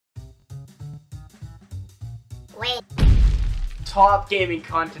Wait. Top gaming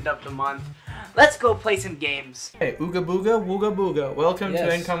content of the month. Let's go play some games. Hey, ooga booga, wooga booga. Welcome Yes.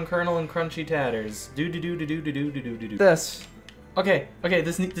 to Encom Kernel and Crunchy Tatters. Do do do do do do do do do do. This. Okay,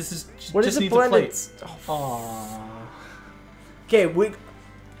 this is What just is it needs a blended? plate. Aww. Okay,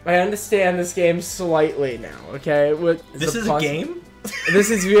 I understand this game slightly now. Okay, This is a game? This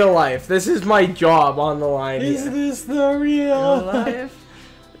is real life. This is my job on the line. Is here. this the real life?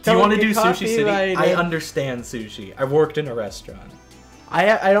 Do you want to Don't do get Sushi City? I copyrighted. understand sushi. I worked in a restaurant.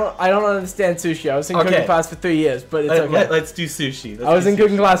 I don't understand sushi. I was in cooking class for 3 years, but it's okay. Let's do sushi. I was in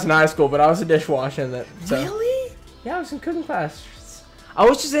cooking class in high school, but I was a dishwasher in that. So. Really? Yeah, I was in cooking class. I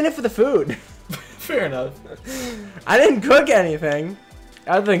was just in it for the food. Fair enough. I didn't cook anything,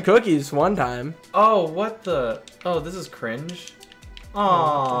 other than cookies one time. Oh, what the? Oh, this is cringe.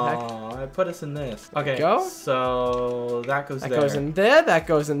 Oh, I put us in this. Okay, Go. so that goes there. That goes in there. That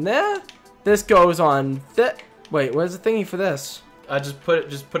goes in there. This goes on. Wait, where's the thingy for this? Just put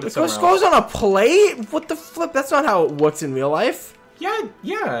it somewhere It goes on a plate? What the flip? That's not how it works in real life.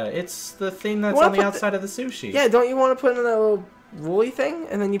 Yeah, it's the thing that's on the outside of the sushi. Yeah, don't you want to put in that little woolly thing?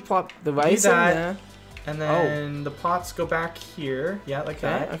 And then you plop the rice in there. And then the pots go back here. Yeah, like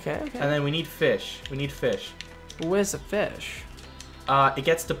that. Okay. And then we need fish. Where's the fish? It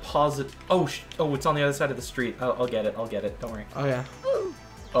gets deposited. Oh, it's on the other side of the street. I'll get it. Don't worry. Oh, yeah.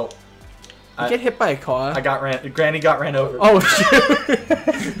 Oh. You get hit by a car. Granny got ran over. Oh,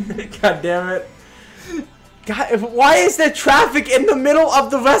 shoot. God damn it. God, why is there traffic in the middle of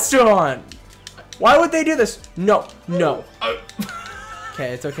the restaurant? Why would they do this? No.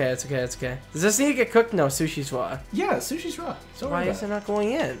 Okay, it's okay. Does this need to get cooked? No, sushi's raw. Yeah, sushi's raw. So why is it not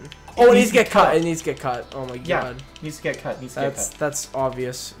going in? Oh, it needs to get cut. It needs to get cut. Oh my god. Yeah, needs to get cut. That's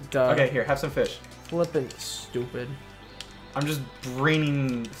obvious. Duh. Okay, here, have some fish. Flippin' stupid. I'm just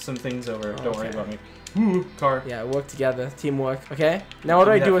braining some things over. Don't worry about me. Car. Yeah, work together. Teamwork. Okay. Now what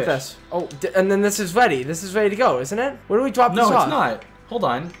do I do with this? Oh, and then this is ready. This is ready to go, isn't it? Where do we drop this off? No, it's not. Hold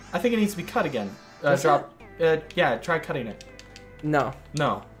on. I think it needs to be cut again. Yeah, try cutting it. No.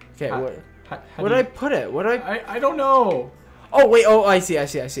 Okay, where did I put it? I don't know. Oh, wait. Oh, I see.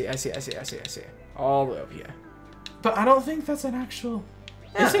 All the way up here. But I don't think that's an actual...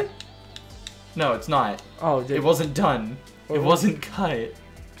 Yeah. Is it? No, it's not. Oh, it wasn't done. It wasn't cut.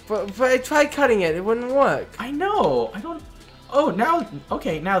 But I tried cutting it. It wouldn't work. I know. I don't... Oh, now...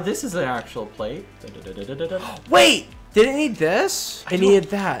 Okay, now this is an actual plate. Wait! Did it need this? It needed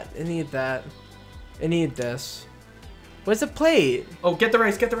that. It needed this. Where's the plate? Oh, get the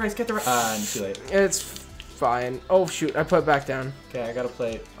rice. I'm too late. It's fine. Oh, shoot. I put it back down. Okay, I got a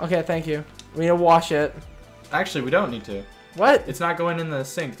plate. Okay, thank you. We need to wash it. Actually, we don't need to. What? It's not going in the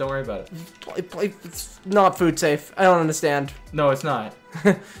sink. Don't worry about it. It's not food safe. I don't understand. No, it's not.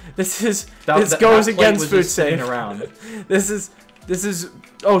 This goes against food safe. Around. This is.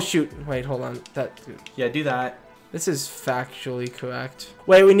 Oh shoot! Wait, hold on. Yeah, do that. This is factually correct.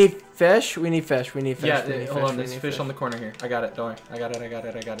 Wait, we need fish. Yeah, hold on. There's fish on the corner here. I got it. Don't worry. I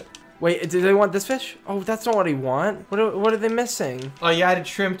got it. Wait, do they want this fish? Oh, that's not what I want. What are they missing? Oh, you added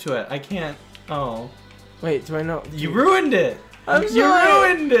shrimp to it. I can't. Oh. Wait, do I know? You ruined it. I'm sorry. You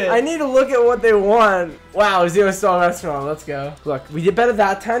ruined it. I need to look at what they want. Wow, 0-star restaurant. Let's go. Look, we did better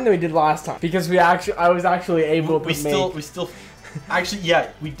that time than we did last time because I was actually able to make. We still. Actually,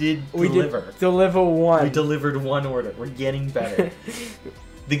 yeah, we did deliver. Deliver one. We delivered one order. We're getting better.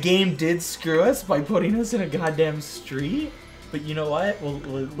 The game did screw us by putting us in a goddamn street, but you know what?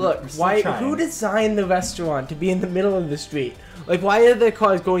 Look, who designed the restaurant to be in the middle of the street? Like, why are there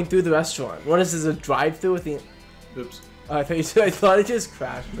cars going through the restaurant? What is this, a drive-through with the... Oops. Oh, I thought it just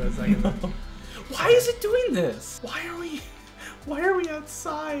crashed for a second. Why is it doing this? Why are we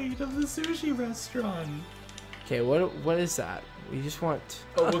outside of the sushi restaurant? Okay, what is that? We just want...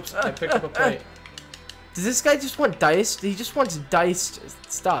 Oh, whoops, I picked up a plate. Does this guy just want diced? He just wants diced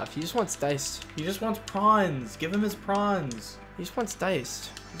stuff. He just wants diced. He just wants prawns. Give him his prawns. He just wants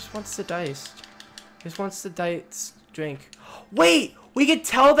diced. He just wants the diced. He just wants the diced drink. Wait! We can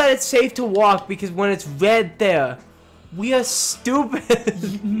tell that it's safe to walk because when it's red there, we are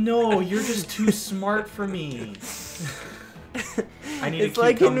stupid. No, you're just too smart for me. I need it's a cucumber.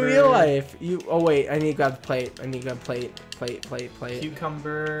 Like in real life. Oh wait, I need to grab the plate. Plate.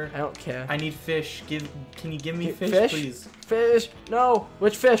 Cucumber. I don't care. I need fish. Can you give me fish, please? Fish? No.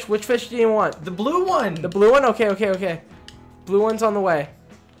 Which fish? Which fish do you want? The blue one. The blue one? Okay. Blue one's on the way.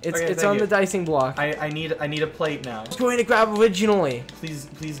 It's on the dicing block. I need a plate now. I was going to grab originally.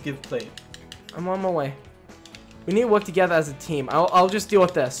 Please give plate. I'm on my way. We need to work together as a team. I'll just deal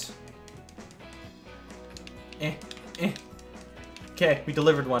with this. Okay, we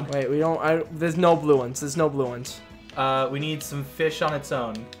delivered one. Wait, we don't. There's no blue ones. There's no blue ones. We need some fish on its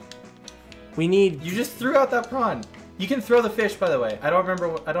own. We need. You just threw out that prawn. You can throw the fish, by the way. I don't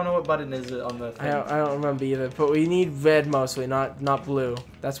remember. I don't know what button is on the thing. I don't remember either. But we need red mostly, not blue.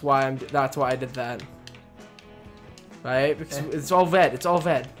 That's why I did that. Right? Because it's all red. It's all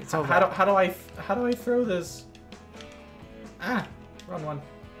red. It's all red. How do I throw this? Ah, wrong one.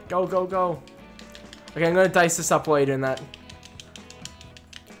 Go, go, go. Okay, I'm gonna dice this up while you're doing that.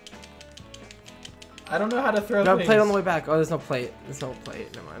 I don't know how to throw Got a things. plate on the way back. Oh, there's no plate. There's no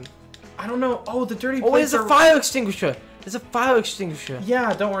plate. Never mind. I don't know. Oh, the dirty Oh, plates there's a fire extinguisher. There's a fire extinguisher.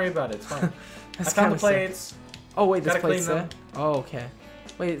 Yeah, don't worry about it. It's fine. I That's found the kinda sick. plates. Oh, wait, there's Gotta plates clean there? them. Oh, okay.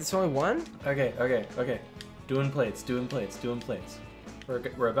 Wait, there's only one? Okay, okay, okay. Doing plates, doing plates, doing plates.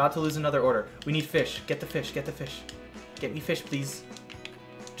 We're about to lose another order. We need fish. Get the fish, get the fish. Get me fish, please.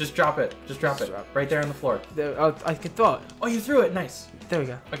 Just drop it. Just drop it. Right there on the floor. There, I can throw it. Oh, you threw it. Nice. There we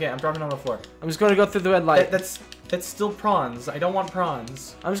go. Okay, I'm dropping it on the floor. I'm just gonna go through the red light. That's still prawns. I don't want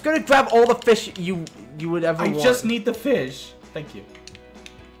prawns. I'm just gonna grab all the fish you would ever want. I just need the fish. Thank you.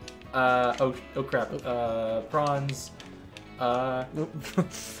 Oh crap. Prawns.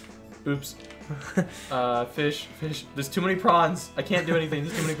 Oops. Fish. There's too many prawns. I can't do anything.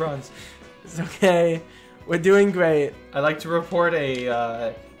 There's too many prawns. It's okay. We're doing great. I like to report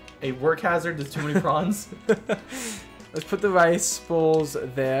a work hazard. There's too many prawns. Let's put the rice bowls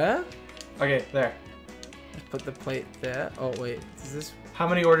there. Okay, there. Let's put the plate there. Oh wait, is this? How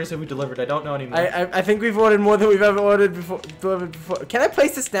many orders have we delivered? I don't know anymore. I think we've ordered more than we've ever ordered before. Delivered before. Can I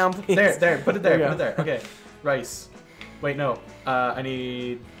place this down, please? There. Put it there. There Put it there. Okay. Rice. Wait, no. I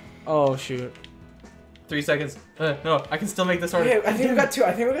need Oh shoot. 3 seconds. No, I can still make this order. Okay, I think we got two.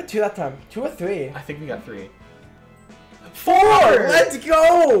 I think we got two that time. 2 or 3. I think we got 3. 4! Let's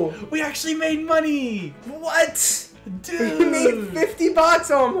go! We actually made money! What? Dude! We made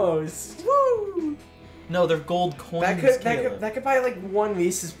 $50 almost. Woo! No, they're gold coins. That could buy like one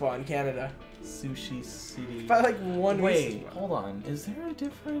Reese's bar in Canada. Sushi City. Buy like one Reese's Wait, bar. hold on. Is there a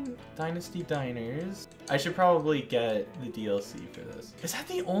different Dynasty Diners? I should probably get the DLC for this. Is that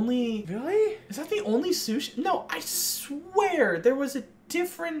the only... Really? Is that the only sushi? No, I swear there was a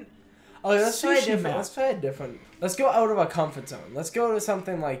different... Oh, let's try a sushi different. map. Let's try a different. Let's go out of our comfort zone. Let's go to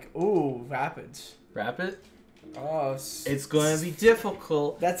something like Rapids. Rapid? Oh, It's going to be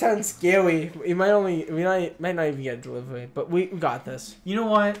difficult. that sounds scary. We might not even get a delivery, but we got this. You know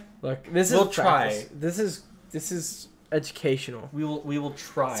what? Look, this We'll is try. practice. This is educational. We will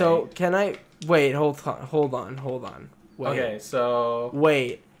try. So can I wait? Hold on. Wait. Okay, so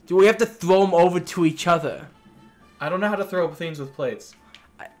Wait. Do we have to throw them over to each other? I don't know how to throw things with plates.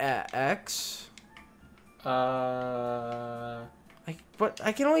 X. But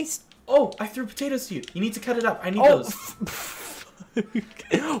I can only. oh, I threw potatoes to you. You need to cut it up. I need Oh. those.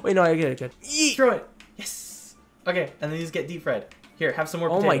 Wait, no, I get it. Good. Throw it. Yes. Okay, and then these get deep fried. Here, have some more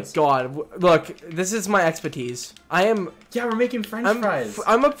Oh my potatoes. god! Look, this is my expertise. I am. Yeah, we're making French fries.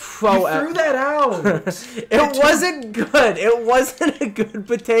 I'm a pro. You threw that out. It wasn't good. It wasn't a good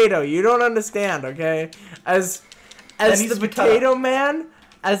potato. You don't understand, okay? As needs the to be cut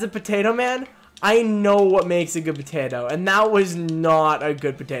potato man, I know what makes a good potato, and that was not a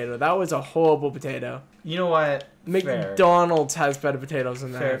good potato. That was a horrible potato. You know what? McDonald's has better potatoes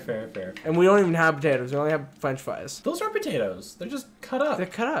than that. Fair. And we don't even have potatoes. We only have French fries. Those are potatoes. They're just cut up. They're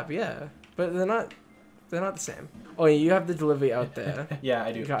cut up, yeah, but they're not the same. Oh, yeah, you have the delivery out there. Yeah,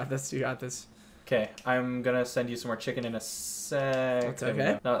 I do. You got this. You got this. Okay, I'm gonna send you some more chicken in a sec. That's There we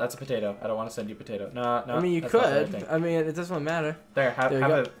okay. go. No, that's a potato. I don't want to send you potato. No. I mean, you that's not the right could. thing. I mean, it doesn't matter. There, There you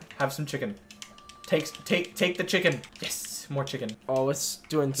go. have some chicken. Take the chicken. Yes, more chicken. Oh, it's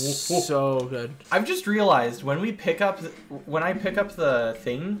doing so good. I've just realized when I pick up the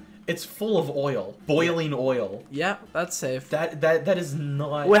thing, it's full of oil, boiling oil. Yeah, that's safe. That is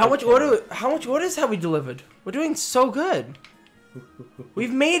not. Wait, how much okay. orders have we delivered? We're doing so good.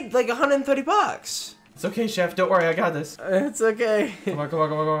 We've made like $130. It's okay, chef. Don't worry, I got this. It's okay. Come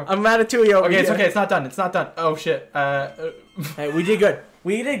on. I'm Ratatouille over Okay, here. it's okay. It's not done. It's not done. Oh shit. Hey, we did good.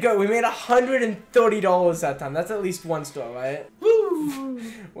 We did good. We made $130 that time. That's at least one store, right? Woo!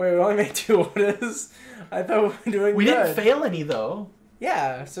 Wait, we only made 2 orders. I thought we were doing We good. didn't fail any though.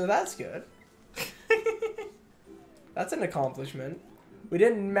 Yeah, so that's good. That's an accomplishment. We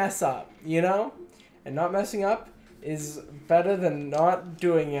didn't mess up, you know? And not messing up is better than not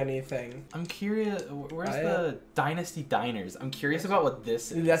doing anything. I'm curious. Where's the Dynasty Diners? I'm curious about what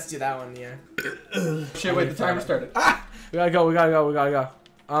this is. Let's do that one, yeah. Shit! Wait, the timer started. Ah! We gotta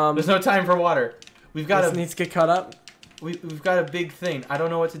go. There's no time for water. We've got This needs to get cut up. We've got a big thing. I don't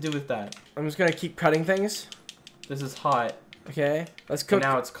know what to do with that. I'm just gonna keep cutting things. This is hot. Okay, let's And cook.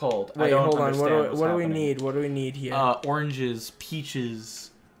 now it's cold. I Wait, don't hold on. understand What what's do we happening. need? What do we need here? Oranges,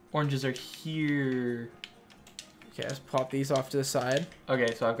 peaches. Oranges are here. Okay, let's pop these off to the side.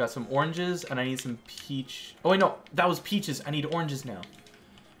 Okay, so I've got some oranges, and I need some peach. Oh, wait, no. That was peaches. I need oranges now.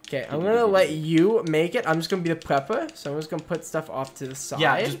 Okay, I'm gonna let you make it. I'm just gonna be the prepper, so I'm just gonna put stuff off to the side.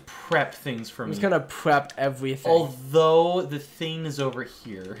 Yeah, just prep things for I'm me. just gonna prep everything. Although the thing is over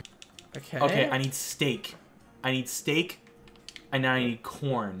here. Okay. Okay, I need steak. I need steak, and now I need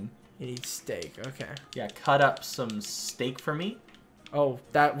corn. You need steak. Okay. Yeah, cut up some steak for me. Oh,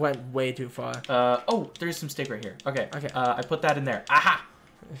 that went way too far. Oh, there's some steak right here. Okay. Okay. I put that in there. Aha!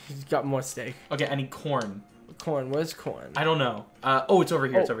 He's got more steak. Okay, I need corn. Corn. Where's corn? I don't know. Oh, it's over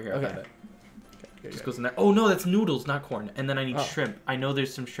here. It's Oh, over here. okay. I got it. Good, Just good. goes in there. Oh no, that's noodles, not corn. And then I need Oh. shrimp. I know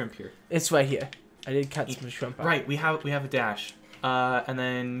there's some shrimp here. It's right here. I did cut some shrimp up. Right, we have a dash. And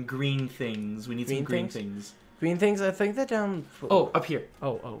then green things. We need some Green green things? things. Green things. I think they're down. Oh, up here.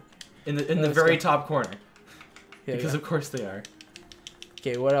 Oh. In the Let's very go. top corner. Here we Because go. of course they are.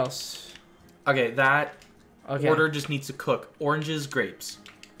 Okay. What else? Okay, that Okay. order just needs to cook. Oranges, grapes.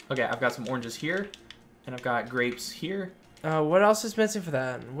 Okay, I've got some oranges here, and I've got grapes here. What else is missing for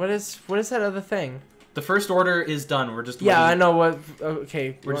that? What is that other thing? The first order is done. We're just Yeah, I waiting. know what.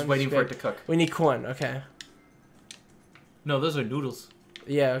 Okay. We're just waiting for it to cook. We need corn. Okay. No, those are noodles.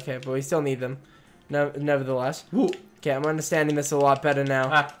 Yeah. Okay, but we still need them. No, nevertheless. Woo. Okay, I'm understanding this a lot better now.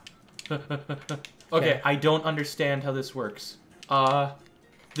 Ah. Okay, Okay. I don't understand how this works.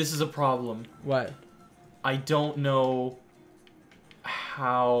 This is a problem. What? I don't know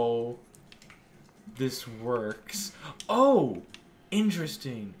how this works. Oh,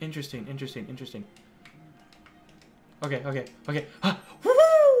 interesting. Okay. Woo!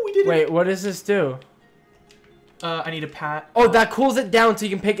 We did it. Wait, what does this do? I need a pat. Oh, that cools it down so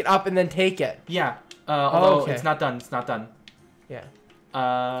you can pick it up and then take it. Yeah. Although okay. it's not done. It's not done. Yeah.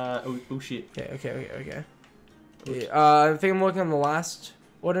 Oh shit. Okay. Yeah, I think I'm working on the last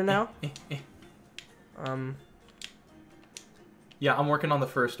order now. Yeah, I'm working on the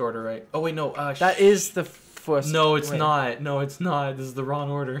first order, right? Oh wait, no. That is the first. No, it's wait. not. No, it's not. This is the wrong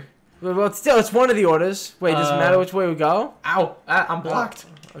order. Well, it's one of the orders. Wait, does it matter which way we go? Ow! I'm blocked.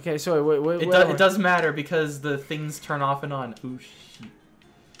 Okay, sorry. Wait. It does matter because the things turn off and on. Ooh shit.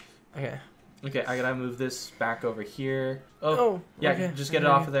 Okay. Okay, I gotta move this back over here. Oh, Oh. yeah. okay. Just get it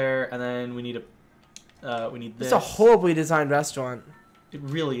off of there, and then we need we need this. It's a horribly designed restaurant. It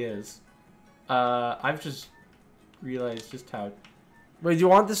really is. I've just realized just how. Wait, do you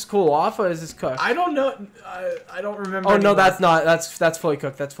want this to cool off or is this cooked? I don't know. I don't remember. Oh no, anymore. that's not. That's fully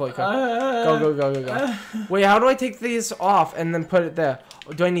cooked. That's fully cooked. Go. Wait, how do I take these off and then put it there?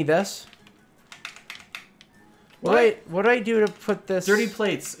 Do I need this? What? What do I do to put this? Dirty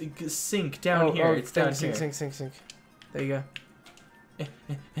plates. Sink down here. It's down here. Sink. There you go.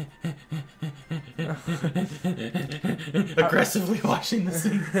 Aggressively washing the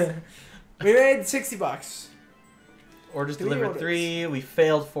sink. We made $60. Orders Three delivered orders. 3. We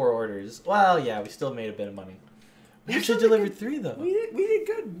failed 4 orders. Well, yeah, we still made a bit of money. We actually still delivered did 3 though. We did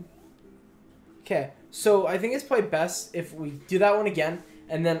good. Okay, so I think it's probably best if we do that one again,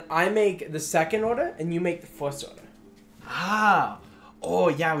 and then I make the second order and you make the first order. Ah. Oh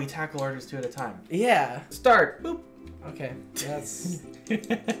yeah, we tackle orders 2 at a time. Yeah. Start. Boop. Okay. That's.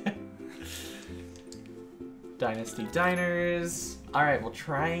 Dynasty Diners. All right, we'll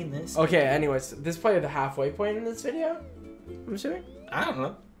try this. Okay. Anyways, this is probably the halfway point in this video. I'm assuming. I don't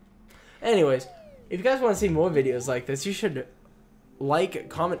know. Anyways, if you guys want to see more videos like this, you should like,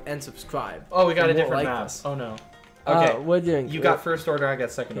 comment, and subscribe. Oh, we got for a more different like map. this. Oh no. Okay. We're doing. You got first order. I got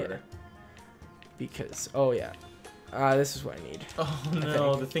second Yeah. order. Because yeah. This is what I need. Oh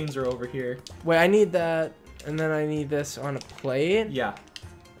no, the things are over here. Wait, I need that, and then I need this on a plate, Yeah.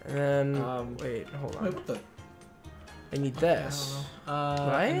 and then wait, hold on. Wait, what the? I need this.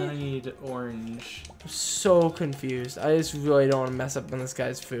 Right? And then I need orange. I'm so confused. I just really don't want to mess up on this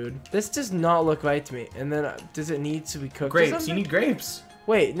guy's food. This does not look right to me. And then does it need to be cooked? Or Grapes. You something? need grapes.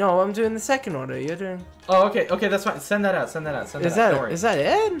 Wait, no, I'm doing the second order. You're doing. Oh, okay. Okay, that's fine. Send that out. Send that out. Send Is that out. that Don't worry. is that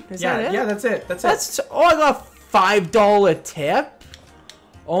it? Is Yeah, that it? yeah, that's it. That's it. That's oh, I got a $5 tip.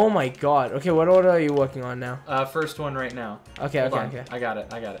 Oh my god. Okay, what order are you working on now? First one right now. Okay, Hold okay, on. okay. I got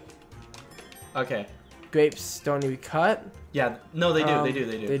it. Okay. Grapes don't need to be cut. Yeah. No, they do. They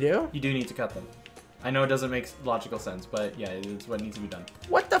do. They do? You do need to cut them. I know it doesn't make logical sense, but yeah, it's what needs to be done.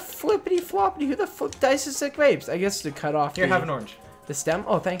 What the flippity floppity? Who the flip dices the grapes? I guess to cut off Here, have an orange. the stem.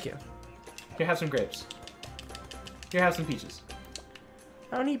 Oh, thank you. Here, have some grapes. Here, have some peaches.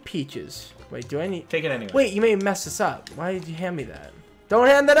 I don't need peaches. Wait, do I need? Take it anyway. Wait, you may mess this up. Why did you hand me that? Don't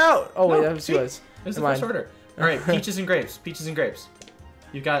hand that out. Oh wait, No, that was see? yours. It was the Never first mind. order. All right, peaches and grapes. Peaches and grapes.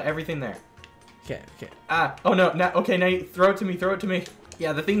 You got everything there. Okay, okay. Ah, oh no, okay, now you throw it to me, throw it to me.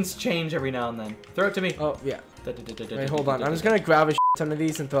 Yeah, the things change every now and then. Throw it to me. Oh, yeah. Wait, hold on. I'm just gonna grab a ton of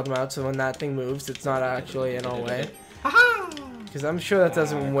these and throw them out so when that thing moves, it's not actually in our way. Because I'm sure that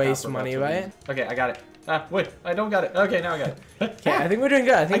doesn't waste money, right? Okay, I got it. Ah, wait, I don't got it. Okay, now I got it. Okay, I think we're doing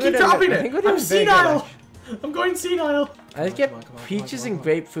good. I keep dropping it. I'm senile. I'm going senile. I just get peaches and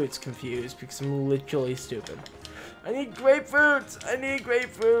grapefruits confused because I'm literally stupid. I need grapefruit! I need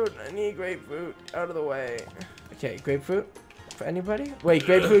grapefruit! I need grapefruit! Out of the way. Okay, grapefruit? For anybody? Wait,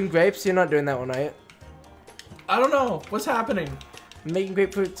 grapefruit and grapes? You're not doing that one, right? I don't know. What's happening? I'm making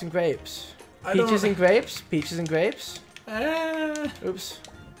grapefruits and grapes. Peaches and grapes? Peaches and grapes? Oops.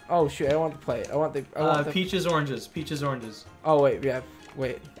 Oh shoot, I want the plate. I want the peaches, oranges. Peaches, oranges. Oh wait, yeah,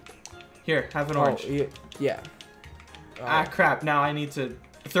 wait. Here, have an orange. Yeah. Ah, crap. Now I need to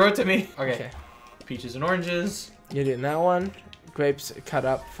throw it to me. Okay. Peaches and oranges. You're doing that one. Grapes cut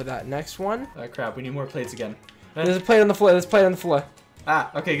up for that next one. Ah, crap. We need more plates again. There's a plate on the floor. There's a plate on the floor.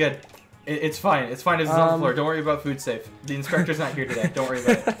 Ah, okay, good. It's fine. It's fine. It's on the floor. Don't worry about food safe. The inspector's not here today. Don't worry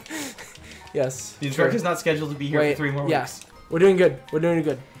about it. Yes. The inspector's not scheduled to be here for 3 more weeks. We're doing good. We're doing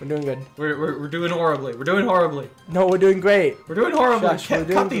good. We're doing good. We're doing horribly. We're doing horribly. No, we're doing great. We're doing horribly. Shush,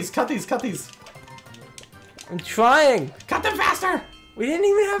 cut these. Cut these. Cut these. I'm trying. Cut them faster. We didn't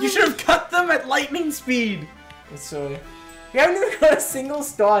even have. You should have cut them at lightning speed. Sorry. We haven't even got a single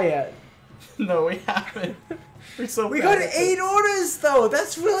star yet. No, we haven't. We got 8 orders though.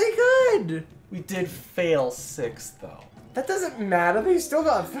 That's really good. We did fail 6 though. That doesn't matter. They still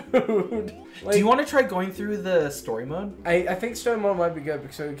got food. Do you want to try going through the story mode? I think story mode might be good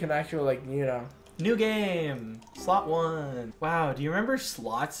because we can actually like New game. Slot 1. Wow. Do you remember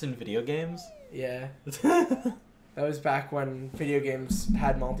slots in video games? Yeah. That was back when video games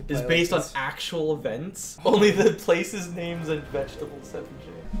had multiplayer. It's based on actual events. Only the places, names, and vegetables have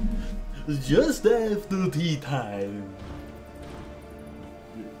changed. Just after tea time.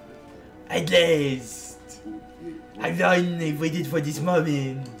 At last. I've waited for this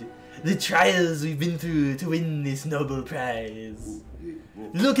moment. The trials we've been through to win this noble prize.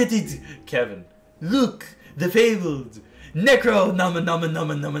 Look at it, Kevin. Look, the fabled Necro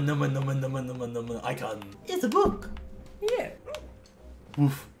icon. It's a book. Yeah.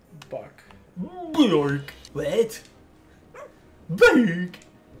 Woof. Bark. Bark. What? Bark?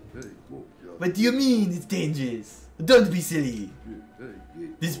 What do you mean it's dangerous? Don't be silly.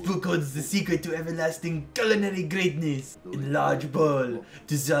 This book holds the secret to everlasting culinary greatness. In a large bowl,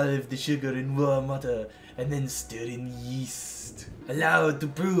 dissolve the sugar in warm water and then stir in yeast. Allow it to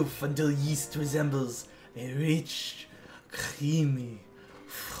proof until yeast resembles a rich, creamy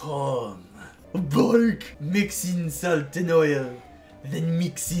form. Bark. Mix in salt and oil, then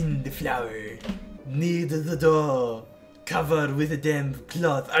mix in the flour. Knead the dough. Cover with a damp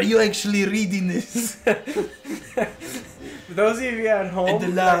cloth. Are you actually reading this? For those of you at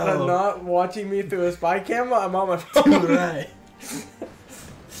home that are not watching me through a spy camera, I'm on my phone. Right.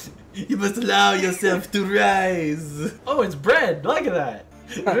 You must allow yourself to rise. Oh, it's bread. Look at that.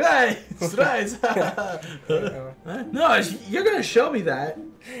 Rise, rise. No, you're gonna show me that.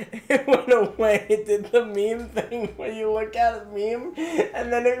 It went away. It did the meme thing where you look at a meme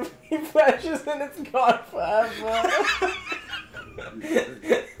and then it refreshes and it's gone forever.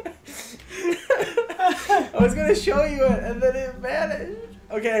 I was gonna show you it and then it vanished.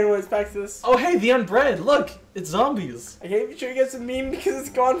 Okay, anyways, back to this. Oh, hey, the unbread. Look, it's zombies. I can't even show you guys a meme because it's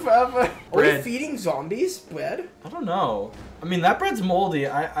gone forever. Are we feeding zombies bread? I don't know. I mean, that bread's moldy.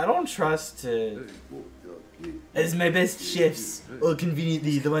 I don't trust it. As my best chefs, or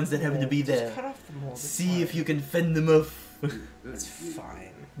conveniently the ones that happen to be there. Just cut off the mold. See if you can fend them off. It's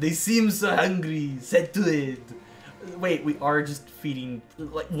fine. They seem so hungry. Set to it. Wait, we are just feeding.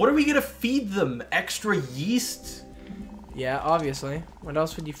 Like, what are we gonna feed them? Extra yeast? Yeah, obviously. What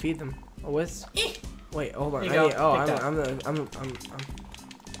else would you feed them? Oh, what's? Wait, hold on. Yeah.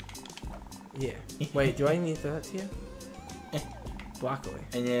 Wait, do I need that here? Broccoli.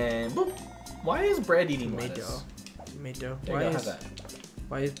 And then, boop. Why is bread eating lettuce? Tomato.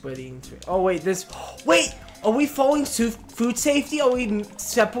 Why is bread eating tomato? Oh wait, this. Wait, are we following food safety? Are we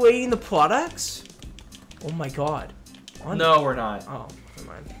separating the products? Oh my god. No, we're not. Oh, never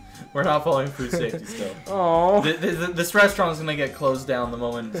mind. We're not following food safety still. Oh. This restaurant's gonna get closed down the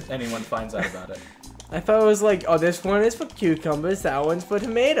moment anyone finds out about it. I thought it was like, oh, this one is for cucumbers, that one's for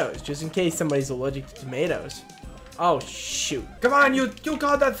tomatoes, just in case somebody's allergic to tomatoes. Oh shoot! Come on, you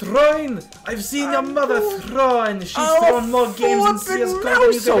got that throwing. I've seen your mother throwing. She's thrown more games in CS:GO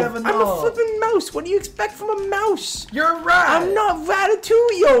than you could ever know. I'm a flipping mouse. What do you expect from a mouse? You're a rat. I'm not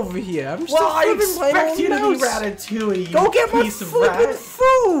Ratatouille over here. I'm just I flipping plain expect old you to mouse. be Ratatouille. You Go get my piece of flipping rat.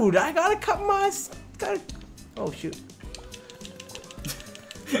 food. I gotta cut my. Oh shoot!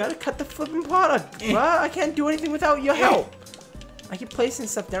 I gotta cut the flipping product. Well, I can't do anything without your help. I keep placing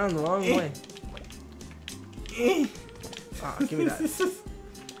stuff down the wrong way. Ah, give me that.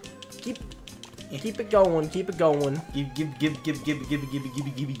 Keep it going. Keep it going. Give.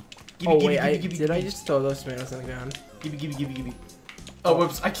 Oh wait, did I just throw those tomatoes on the ground? Give. Oh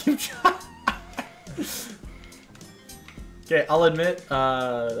whoops! I keep trying. Okay, I'll admit,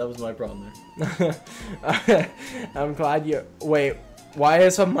 that was my problem there. I'm glad you. Wait, why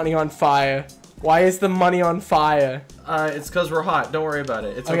is the money on fire? Why is the money on fire? It's because we're hot. Don't worry about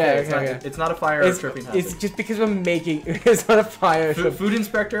it. It's Okay, okay. It's not a fire or tripping hazard. It's just because we're making. It's not a fire. Food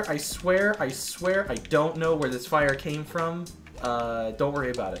inspector, I swear, I don't know where this fire came from. Don't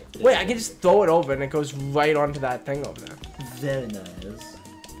worry about it. Wait, I can just throw it over and it goes right onto that thing over there. Very nice.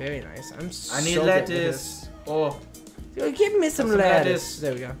 Very nice. I need lettuce. Oh. Yo, give me some lettuce.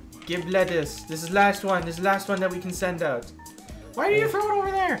 There we go. Give lettuce. This is last one. This is last one that we can send out. Why do you throw it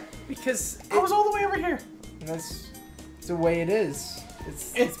over there? Because I was all the way over here. That's the way it is.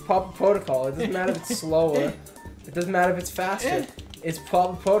 It's proper protocol. It doesn't matter if it's slower. It doesn't matter if it's faster. It's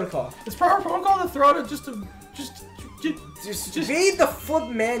proper protocol. It's proper protocol to throw it just read the flip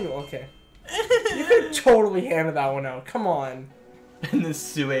manual. Okay. You could totally handle that one out. Come on. And the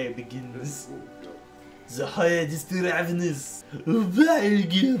sway begins. The hardest ravenous.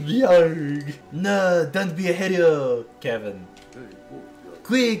 No, don't be a hero, Kevin.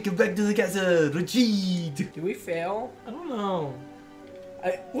 Quick, get back to the castle. Retreat. Do we fail? I don't know.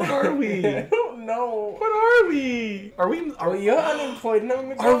 What are we? I don't know. What are we? Are we? Oh, you're unemployed.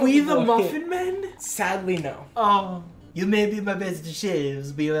 No, are we the Muffin Men? Sadly, no. Oh. You may be my best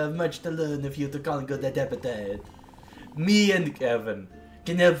chefs, but you have much to learn if you to conquer that appetite. Me and Kevin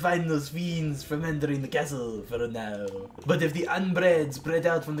can help find those fiends from entering the castle for now. But if the unbred spread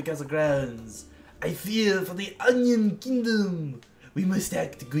out from the castle grounds, I fear for the Onion Kingdom. We must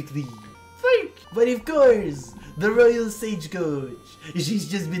act quickly. Think! But of course, the Royal Stagecoach. She's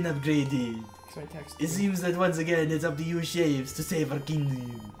just been upgraded. It seems that once again it's up to you chefs to save our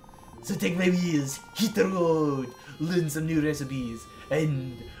kingdom. So take my wheels, hit the road, learn some new recipes,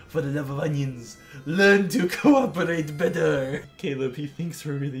 and for the love of onions, learn to cooperate better. Caleb, he thinks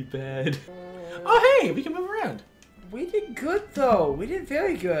we're really bad. Oh hey, we can move around. We did good though. We did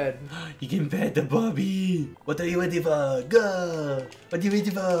very good. You can pet the Bobby. What are you waiting for? Go. What are you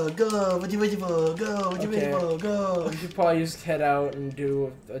waiting for? Go. What are you waiting for? Go. What are you waiting for? Go. We should probably just head out and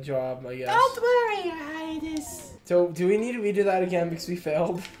do a job, I guess. Don't worry, Highness. So, do we need to redo that again because we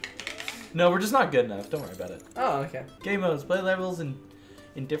failed? No, we're just not good enough. Don't worry about it. Oh, okay. Game modes. Play levels in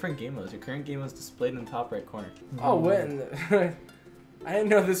different game modes. Your current game mode is displayed in the top right corner. Oh, when? I didn't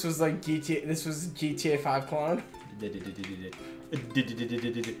know this was like GTA. This was GTA 5 clone.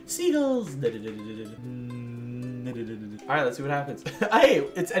 Seagulls. Alright, let's see what happens. Hey,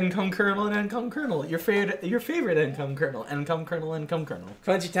 it's Encom Kernel and Encom Kernel. Your favorite Encom Kernel. Encom Kernel, Encom Kernel.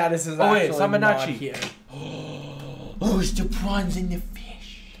 Crunchy Tatus is wait, actually Samanachi. not here. Oh, it's the prawns and the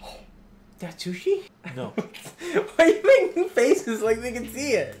fish. That's sushi? No. Why are you making faces like they can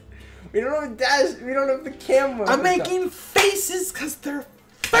see it? We don't have a dash. We don't have the camera. I'm making faces because they're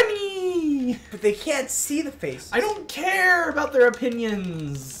funny. But they can't see the face. I don't care about their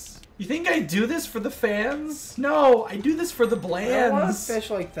opinions. You think I do this for the fans? No, I do this for the blands. I don't want a fish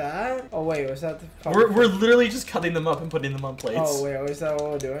like that. Oh wait, was that the? We're literally just cutting them up and putting them on plates. Oh wait, was that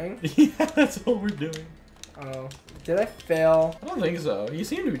what we're doing? Yeah, that's what we're doing. Oh, did I fail? I don't think so. You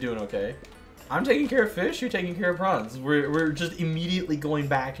seem to be doing okay. I'm taking care of fish. You're taking care of prawns. We're just immediately going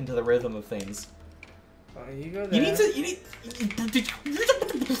back into the rhythm of things. Oh, you go there. You need.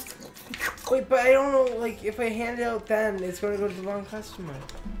 Wait, but I don't know. Like, if I hand it out, then it's going to go to the wrong customer.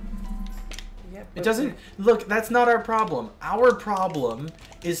 Yeah, It doesn't. Look, that's not our problem. Our problem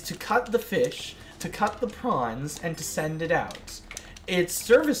is to cut the fish, to cut the prawns, and to send it out. It's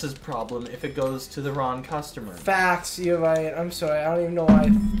service's problem if it goes to the wrong customer. Facts, you're right. I'm sorry. I don't even know why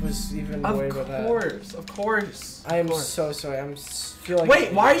I was even worried about that. Of course. I am so sorry. Feel like.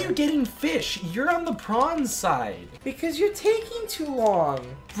 Wait, why are you getting fish? You're on the prawn side. Because you're taking too long.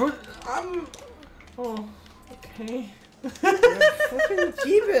 Oh, okay. Fucking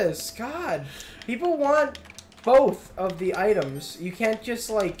Jeebus, God. People want both of the items. You can't just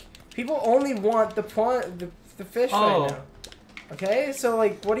like. People only want the prawn, the fish right now. Okay, so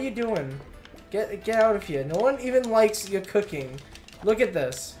like, what are you doing? Get out of here. No one even likes your cooking. Look at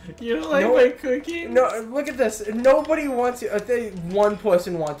this. You don't like my cooking? No, look at this. Nobody wants you. I think one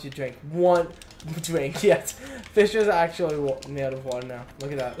person wants your drink. One drink. Yes. Fish is actually made of water now.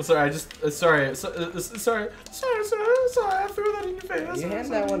 Look at that. Sorry, I just sorry. I threw that in your face. You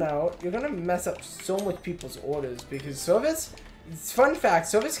hand that one out. You're gonna mess up so much people's orders because service. Fun fact: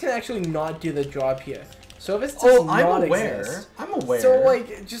 service can actually not do the job here. Service does not exist. I'm aware. So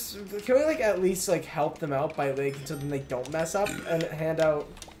like, just can we like at least like help them out by like so then they don't mess up and hand out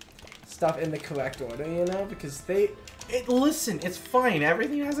stuff in the correct order, you know? Because they. Listen, it's fine.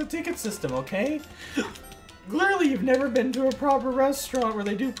 Everything has a ticket system, okay? Clearly, you've never been to a proper restaurant where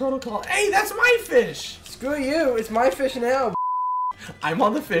they do protocol. Hey, that's my fish. Screw you! It's my fish now. I'm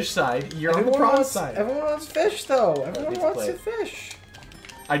on the fish side. You're on the prawn side. Everyone wants fish though. Everyone wants to fish.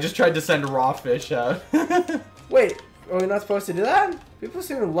 I just tried to send raw fish out. Wait, are we not supposed to do that? People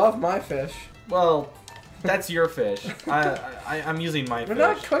seem to love my fish. Well, that's your fish. I'm using my fish. We're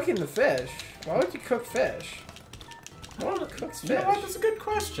not cooking the fish. Why would you cook fish? No one cooks fish. You know what? That's a good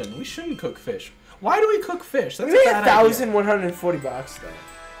question. We shouldn't cook fish. Why do we cook fish? That's we a made bad idea. $1,140 though.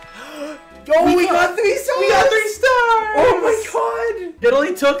 Yo, we got 3 stars! We got 3 stars! Oh my god! It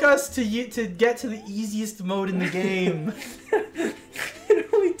only took us to get to the easiest mode in the game. It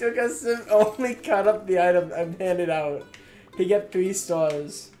only took us to only cut up the item and hand it out to get 3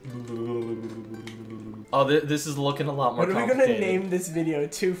 stars. Oh, this is looking a lot more complicated. What are we gonna name this video?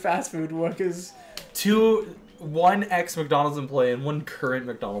 2 fast food workers. 1 ex-McDonald's employee and 1 current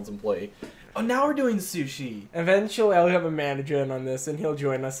McDonald's employee. Oh, now we're doing sushi. Eventually, I'll have a manager in on this, and he'll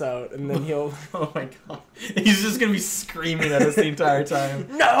join us out, and then he'll... Oh my god. He's just gonna be screaming at us the entire time.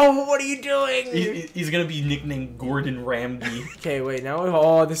 No! What are you doing? He's gonna be nicknamed Gordon Ramsay. Okay, wait, now...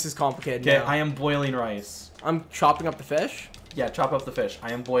 Oh, this is complicated Okay, now. I am boiling rice. I'm chopping up the fish? Yeah, chop up the fish.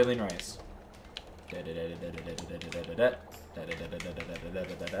 I am boiling rice.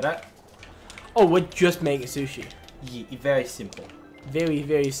 Oh, we're just making sushi. Yeah, very simple. Very,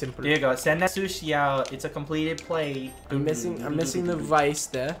 very simple. There you go. Send that sushi out. It's a completed plate. I'm missing the rice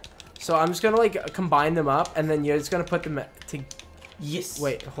there. So I'm just gonna like combine them up, and then you're just gonna put them to. Yes.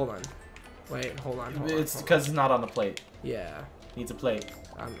 Wait, hold on. Wait, hold on. It's because it's not on the plate. Yeah. Needs a plate.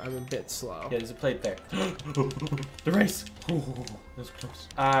 I'm a bit slow. Yeah, there's a plate there. The rice. That's close.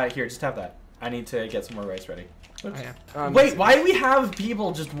 Here, just have that. I need to get some more rice ready. Oh, yeah. Wait, why do we have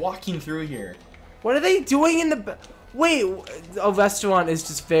people just walking through here? What are they doing in the? Wait, a restaurant is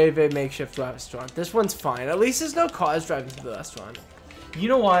just very, very makeshift restaurant. This one's fine. At least there's no cars driving to the restaurant. You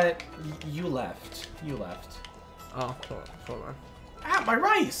know what? You left. You left. Oh, hold on. Ah, my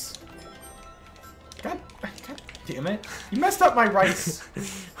rice! God damn it. You messed up my rice.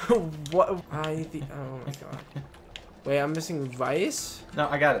 What? Oh my god. Wait, I'm missing rice? No,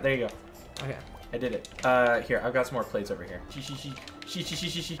 I got it. There you go. Okay. I did it. Here, I've got some more plates over here.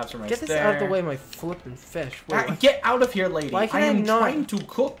 Have some rice Get this there. out of the way, my flippin' fish. Wait, Get out of here, lady. Why can I am not? trying to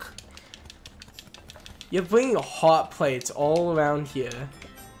cook. You're bringing hot plates all around here.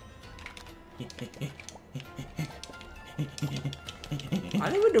 I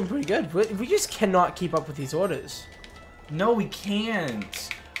think we're doing pretty good. We just cannot keep up with these orders. No, we can't.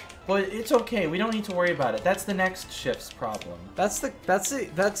 But it's okay. We don't need to worry about it. That's the next shift's problem. That's a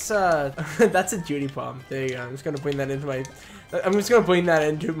Judy problem. There you go. I'm just gonna bring that into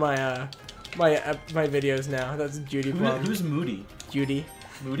my my videos now. That's a Judy problem. Who's Moody? Judy.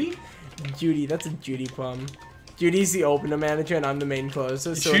 Moody? Judy. That's a Judy problem. Judy's the opener manager and I'm the main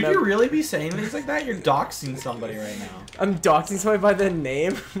closer. So should you really be saying things like that? You're doxing somebody right now. I'm doxing somebody by their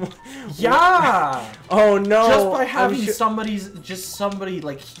name? Yeah! Oh no! Just by having somebody,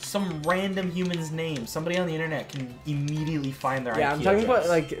 like, some random human's name, somebody on the internet can immediately find their IP I'm talking address. about,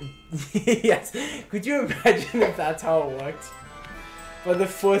 like, yes. Could you imagine if that's how it worked? By the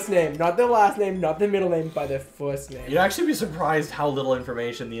first name, not the last name, not the middle name, by the first name. You'd actually be surprised how little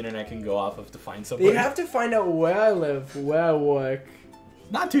information the internet can go off of to find somebody. They have to find out where I live, where I work.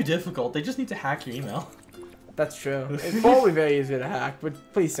 Not too difficult. They just need to hack your email. That's true. It's probably very easy to hack, but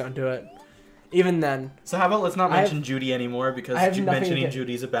please don't do it. Even then. So how about let's not mention Judy anymore because mentioning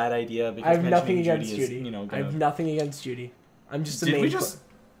Judy's a bad idea. Because I have nothing against Judy. Is, you know, I have nothing against Judy. I'm just the main.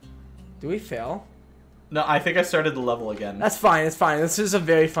 Did we fail? No, I think I started the level again. That's fine. It's fine. This is a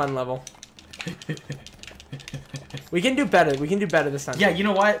very fun level. We can do better. We can do better this time. Yeah, you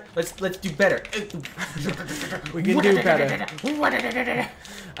know what? Let's do better. We can do better.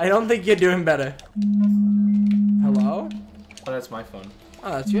 I don't think you're doing better. Hello? Oh, that's my phone.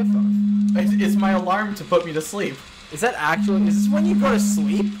 Oh, that's your phone. It's my alarm to put me to sleep. Is that actually? Is this when you go to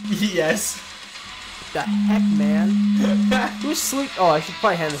sleep? Yes. the heck, man? Who's sleep? Oh, I should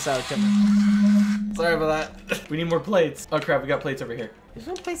probably hand this out to him. Sorry about that. We need more plates. Oh crap, we got plates over here. There's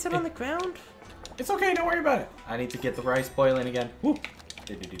no place out on the ground. It's okay, don't worry about it. I need to get the rice boiling again. Whoop.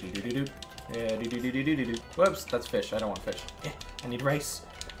 Whoops, that's fish. I don't want fish. I need rice.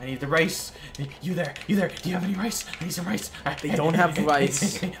 I need the rice. You there. Do you have any rice? I need some rice. They don't have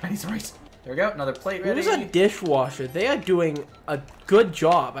rice. I need some rice. There we go. Another plate ready. Who's a dishwasher? They are doing a good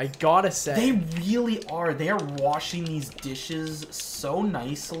job, I gotta say. They really are. They are washing these dishes so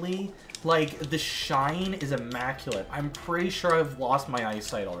nicely. Like, the shine is immaculate. I'm pretty sure I've lost my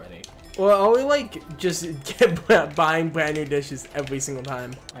eyesight already. Well, are we like just buying brand new dishes every single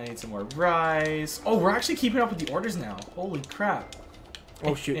time? I need some more rice. Oh, we're actually keeping up with the orders now. Holy crap.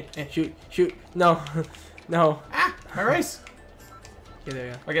 Oh, shoot. Shoot. No. No. Ah, my rice. Okay, there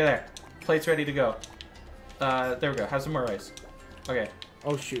you go. Okay, there. Plate's ready to go. There we go. Have some more rice. Okay.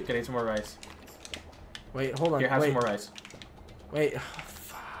 Oh, shoot. Getting some more rice. Wait, hold on. Here, have Wait. some more rice. Wait. Oh,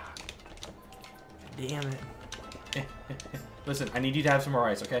 fuck. Damn it. Listen, I need you to have some more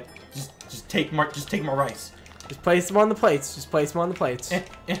rice, okay? Just take more rice. Just place them on the plates. Just place them on the plates.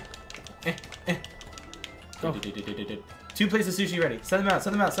 Go. 2 plates of sushi ready. Send them out.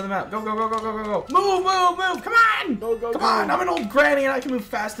 Go. Move. Come on. Come on. I'm an old granny and I can move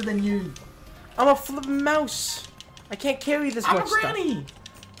faster than you. I'm a flippin' mouse. I can't carry this much stuff. I'm a granny.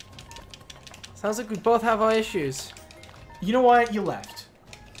 Sounds like we both have our issues. You know what? You left.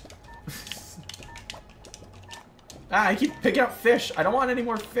 I keep picking up fish. I don't want any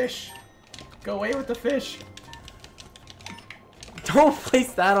more fish. Go away with the fish. Don't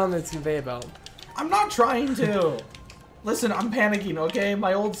place that on the conveyor belt. I'm not trying to. Listen, I'm panicking, okay?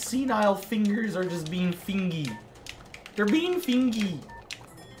 My old senile fingers are just being fingy. They're being fingy.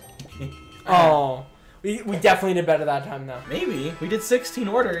 Oh, we definitely did better that time, though. Maybe. We did 16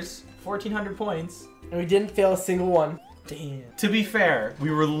 orders, 1,400 points. And we didn't fail a single one. Damn. To be fair,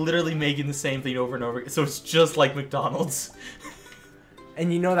 we were literally making the same thing over and over again, so it's just like McDonald's.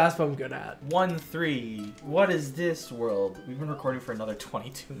 And you know that's what I'm good at. 1-3. What is this world? We've been recording for another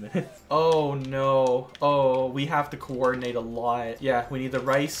 22 minutes. Oh no. Oh, we have to coordinate a lot. Yeah, we need the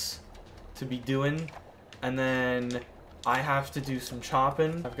rice to be doing, and then I have to do some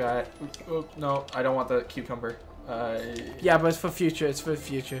chopping. I've got. No, I don't want the cucumber. Yeah, but it's for future. It's for the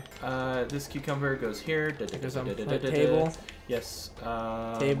future. This cucumber goes here. It goes on the table. Yes.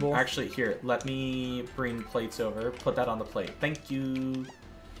 Table. Actually, here, let me bring plates over. Put that on the plate. Thank you.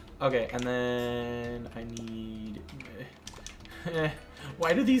 Okay, and then I need.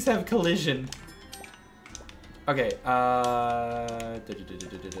 Why do these have collision? Okay. Okay,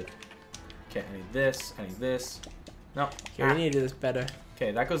 I need this. I need this. No. Okay, we need to do this better.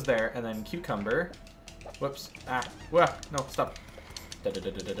 Okay, that goes there, and then cucumber. Whoops. Ah. Whoa. No, stop.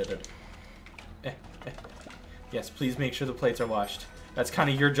 Yes, please make sure the plates are washed. That's kind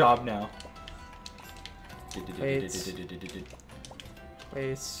of your job now.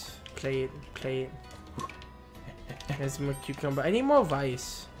 Plates. Plates. Plate. There's more cucumber. I need more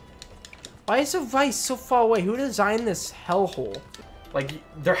rice. Why is the rice so far away? Who designed this hellhole? Like,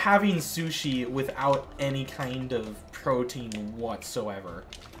 they're having sushi without any kind of protein whatsoever.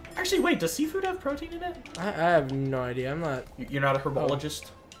 Actually, wait, does seafood have protein in it? I have no idea. I'm not. You're not a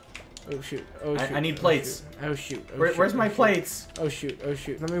herbologist? Oh shoot. Oh shoot. I need plates. Oh shoot. Where's my plates? Oh shoot. Oh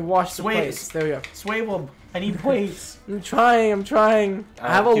shoot. Let me wash the plates. There we go. Swable. I need plates. I'm trying. I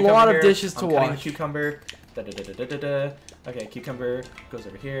have a lot of dishes to wash. Cutting the cucumber. Okay, cucumber goes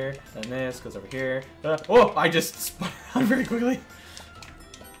over here, and this goes over here. Oh, I just spun around very quickly.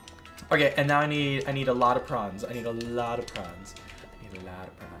 Okay, and now I need a lot of prawns. I need a lot of prawns.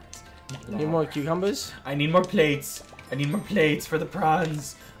 You need more cucumbers? I need more plates. I need more plates for the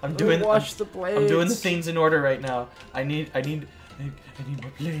prawns. I'm doing the plates. I'm doing the things in order right now. I need more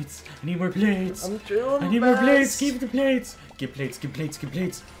plates. I need more plates. I'm doing I need more plates. Keep the plates. Give plates.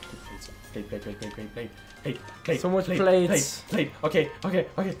 Plate. So much plates. Plate. Okay.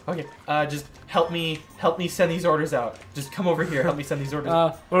 Just help me send these orders out. Just come over here. Help me send these orders.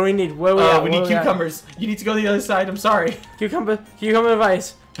 What do we need? Where we at? We need cucumbers. You need to go to the other side. I'm sorry. Cucumber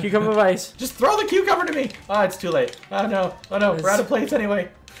rice. Just throw the cucumber to me. Oh, it's too late. Oh no. We're out of plates anyway.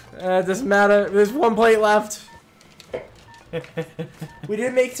 It doesn't matter. There's one plate left. We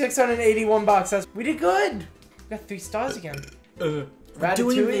didn't make $681. We did good. We got 3 stars again.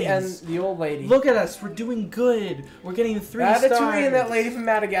 Ratatouille and the old lady. Look at us. We're doing good. We're getting 3 stars. Ratatouille and that lady from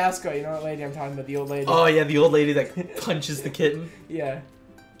Madagascar. You know what lady I'm talking about? The old lady. Oh yeah, the old lady that punches the kitten. Yeah.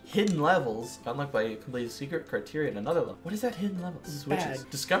 Hidden levels unlocked by completing secret criteria in another level. What is that hidden level? Switches. Bad.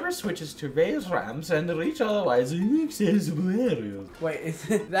 Discover switches to raise ramps and reach otherwise inaccessible areas. Wait,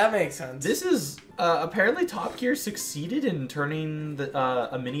 that makes sense. This is apparently Top Gear succeeded in turning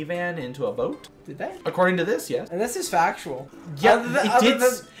a minivan into a boat. Did they? According to this, yes. And this is factual. Yeah,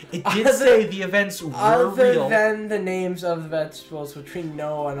 it did say the events were real. Other than the names of the vegetables, which we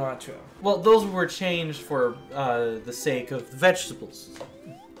know are not true. Well, those were changed for the sake of the vegetables.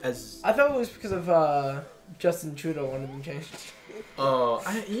 As I thought it was because of Justin Trudeau wanted them changed.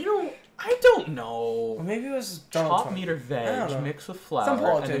 I don't know. Or maybe it was Donald Chop Trump. meat or veg, mix with flour, Some and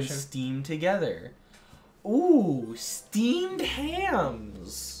then politician. steam together. Ooh, steamed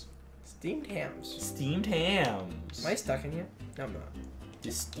hams. Steamed hams. Steamed hams. Am I stuck in here? No, I'm not.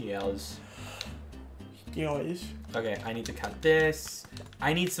 Distills. Yours. Okay, I need to cut this.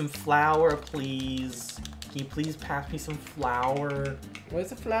 I need some flour, please. Can you please pass me some flour? Where's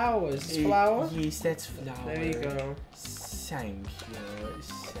the flour? Is this flour? Yes, that's flour. There you go. Thank you.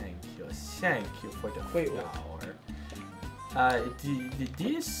 Thank you. Thank you for the Wait, flour.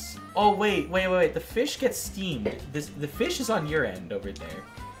 This... Oh, wait. The fish gets steamed. The fish is on your end over there.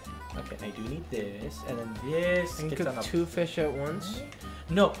 Okay, I do need this, and then this I can gets on cook a... 2 fish at once.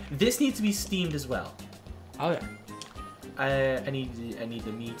 No, this needs to be steamed as well. Oh yeah. I need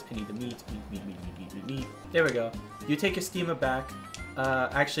the meat. I need the meat. There we go. You take your steamer back.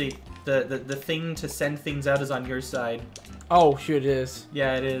 Actually, the thing to send things out is on your side. Oh shoot, it is.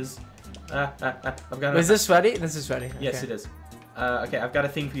 Yeah, it is. I've got. Is this ready? This is ready. Yes, okay. it is. Okay, I've got a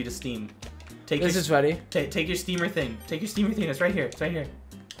thing for you to steam. This is ready. Take your steamer thing. Take your steamer thing. It's right here. It's right here.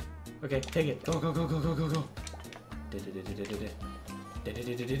 Okay, take it. Go.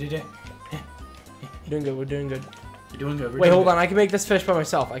 Doing good. We're doing good. You're doing good. Wait, hold on. I can make this fish by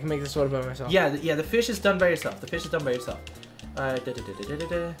myself. I can make this order by myself. Yeah, the fish is done by yourself. I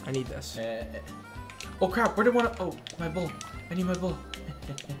need this. Oh crap! Where do I want to? Oh, my bowl. I need my bowl.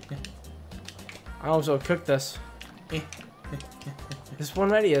 I also cook this. This one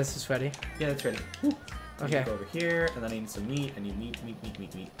ready? Yes, this ready. Yeah, it's ready. Okay. Go over here, and then I need some meat. I need meat.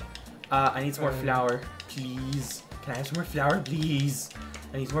 I need some more flour, please. Can I have some more flour, please?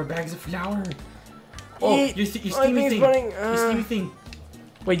 I need some more bags of flour. Oh, your steamy thing. Your steamy thing.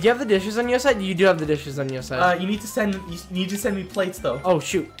 Wait, do you have the dishes on your side? You do have the dishes on your side. You need to send me plates though. Oh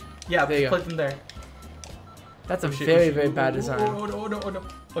shoot. Yeah, there you put them there. That's a very bad design. Oh no.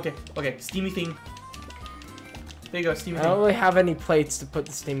 Okay, steamy thing. There you go, steamy I thing. don't really have any plates to put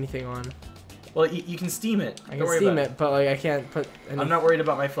the steamy thing on. Well, you can steam it. I can steam it, but like I can't put any... I'm not worried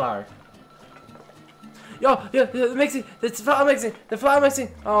about my flour. Yo, the mixing. It's flour mixing. The flour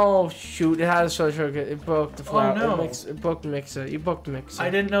mixing. Oh shoot! It had a sugar. It broke the flour. Oh no! It broke the mixer. You broke the mixer. I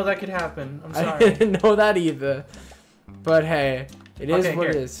didn't know that could happen. I'm I sorry. didn't know that either. But hey, it is what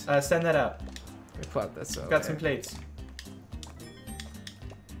it is. Send that out. That's okay. Got some plates.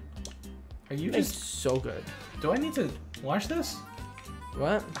 Are you It's just... so good. Do I need to wash this?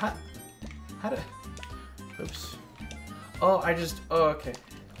 What? How to... Oops. Oh, oh, okay.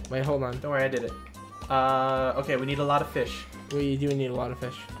 Wait, hold on. Don't worry, I did it. Okay, we need a lot of fish. We do need a lot of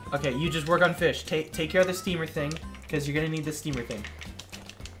fish. Okay, you just work on fish. Take care of the steamer thing, because you're gonna need the steamer thing.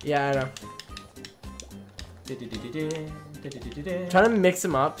 Yeah, I know. Trying to mix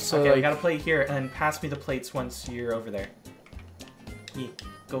them up, so okay, like... we got a plate here, and then pass me the plates once you're over there. Yeah,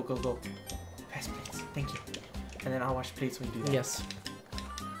 go. Pass plates, thank you. And then I'll wash plates when you do that. Yes.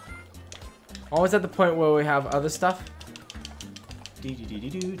 Always at the point where we have other stuff.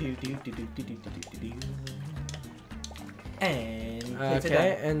 And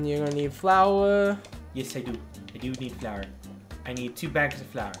okay, and you're gonna need flour. Yes, I do. I do need flour. I need 2 bags of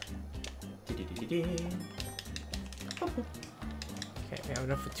flour. Okay, we have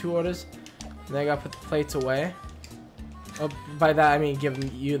enough for 2 orders. And then I gotta put the plates away. Oh, by that I mean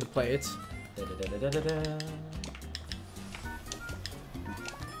giving you the plates.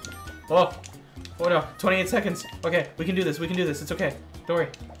 Oh no, 28 seconds. Okay, we can do this. It's okay. Don't worry.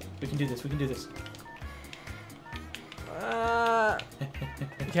 We can do this.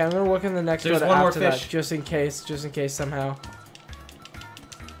 Okay, I'm gonna work on the next There's order one more after that, fish. just in case somehow.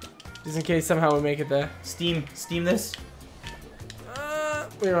 Just in case somehow we make it there. Steam this.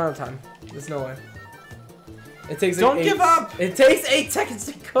 We don't have time. There's no way. It takes Don't like give up! It takes 8 seconds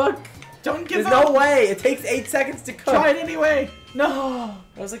to cook! Don't give There's up! no way! It takes 8 seconds to cook! Try it anyway! No!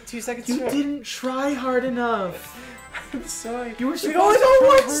 That was like 2 seconds You short. didn't try hard enough. I'm sorry. You were We supposed only to got try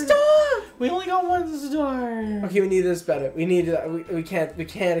 1 harder. star! We only got 1 star. Okay, we need this better. We need we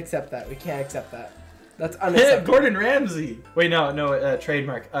can't accept that. We can't accept that. That's unacceptable. Gordon Ramsay. Wait, no,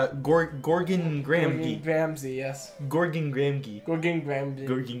 trademark. Gorgon Gramsci. Ramsay, yes. Gorgon Gramsci. Gorgon Ramsay.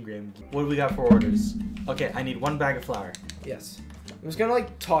 Gorgon Gramsci. What do we got for orders? Okay, I need 1 bag of flour. Yes. I'm just gonna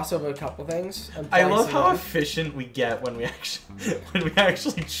like toss over a couple things. And I love place how it in. efficient we get when we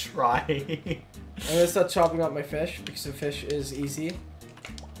actually try. I'm gonna start chopping up my fish because the fish is easy.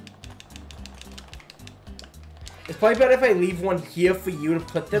 It's probably better if I leave one here for you to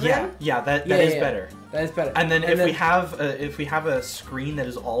put them in. Yeah, that is better. That is better. And then if we have a screen that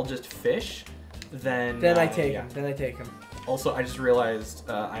is all just fish, then I take them. Then I take them. Also, I just realized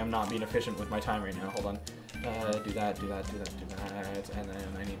I am not being efficient with my time right now. Hold on. Do that, and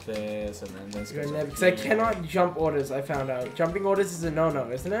then I need this, and then this. Because I cannot jump orders. I found out jumping orders is a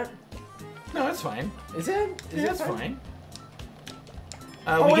no-no, isn't it? No, it's fine. Is it? Yeah, it's fine.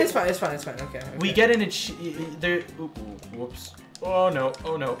 It's fine. It's fine. Okay. We get in there. Whoops. Oh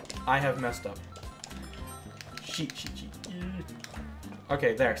no. I have messed up. Cheat.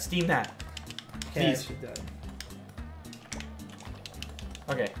 Okay, there. Steam that. Please.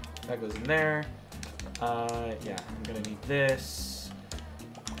 Okay, that goes in there. Yeah, I'm gonna need this.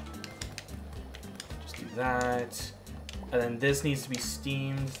 Just do that. And then this needs to be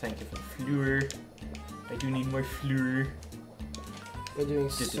steamed. Thank you for the flour. I do need more flour. We're doing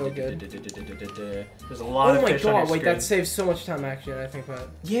so good. There's a lot of fish on your wait, screen. that saves so much time actually, I think that.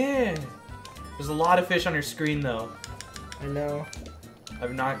 Yeah! There's a lot of fish on your screen though. I know.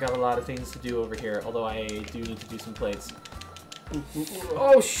 I've not got a lot of things to do over here, although I do need to do some plates.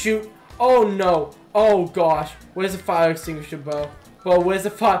 Oh shoot! Oh no! Oh gosh! Where's the fire extinguisher, Bo? Bo, where's the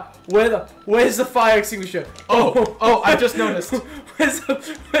fire? Where's the fire extinguisher? Oh! I just noticed. Where's the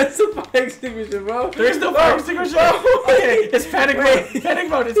fire extinguisher, bro? There's no fire extinguisher. Okay, it's panic mode. Panic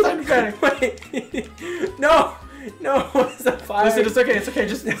mode. It's time to panic. Wait. No. Where's the fire? Listen, it's okay.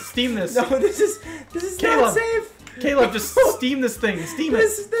 Just steam this. No, this is not safe. Caleb, just steam this thing. Steam it.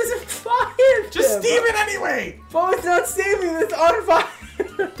 There's a fire. Just steam it anyway. Bo, it's not steaming. It's on fire.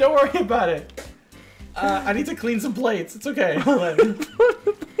 Don't worry about it. I need to clean some plates. It's okay.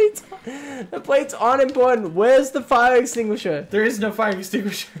 The plate's unimportant. Where's the fire extinguisher? There is no fire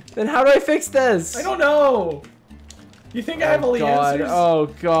extinguisher. Then how do I fix this? I don't know. You think I have all the answers? Oh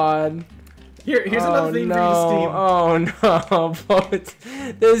god. Here's another thing for you to steam. Oh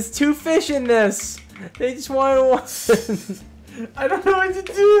no, there's 2 fish in this. They just wanted one. I don't know what to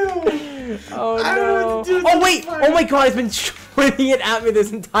do. Oh I don't know what to do. Oh wait! Oh my god! It's been swinging it at me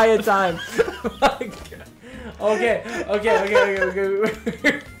this entire time. Okay.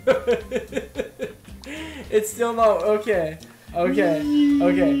 It's still no. Okay.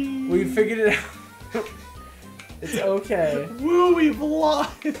 We figured it out. It's okay. Woo! We've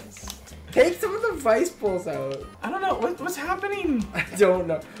lost. Take some of the vice balls out. I don't know what's happening. I don't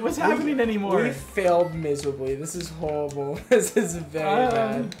know. What's happening anymore? We failed miserably. This is horrible. This is very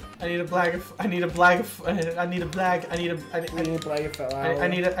bad. I need a blag of. I need a blag of. I need a blag. I need a. I need a blag of flour. I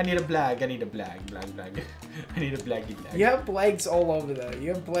need a blag. I need a blag. Blag. I need a blaggy blag. You have blags all over there.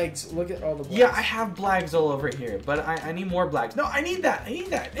 You have blags. Look at all the blags. Yeah, I have blags all over here, but I need more blags. No, I need that. I need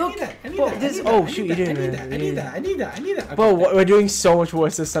that. Oh shoot, you didn't. I need that. Okay, Bro, we're doing so much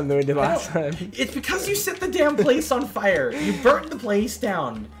worse this time than we did last time. It's because you set the damn place on fire. You burnt the place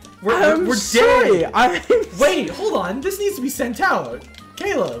down. We're sorry. dead. Wait, hold on. This needs to be sent out.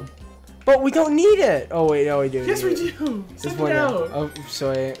 Caleb. But we don't need it. Oh wait, no, we do. Yes, we do. Send it out. Oh,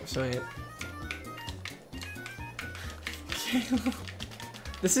 sorry. Caleb.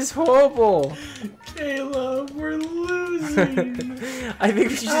 This is horrible. Caleb, we're losing. I think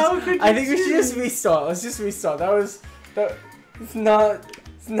we should just restart. Let's just restart. It's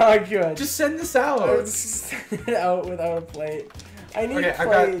not good. Just send this out. Just send it out without a plate. I need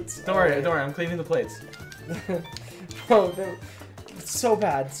plates. Don't worry. I'm cleaning the plates. Bro, it's so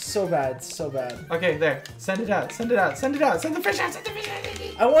bad. Okay, there. Send it out. Send the fish out. Send the fish out.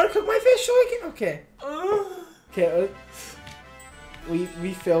 I want to cook my fish so I can. Okay. Okay.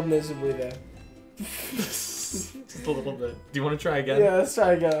 We failed miserably there. Just a little bit. Do you want to try again? Yeah, let's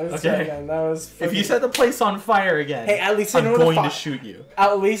try again. That was. If you set the place on fire again, hey, at least I know I'm going to shoot you.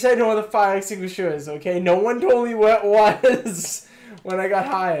 At least I know where the fire extinguisher is. Okay, no one told me where it was when I got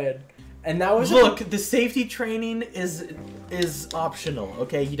hired, and that was. Look, the safety training is optional.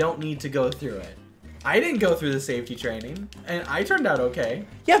 Okay, you don't need to go through it. I didn't go through the safety training, and I turned out okay.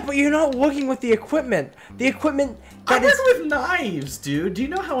 Yeah, but you're not working with the equipment. The equipment. I'm working with knives, dude. Do you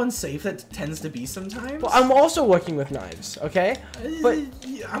know how unsafe that tends to be sometimes? Well, I'm also working with knives, okay? But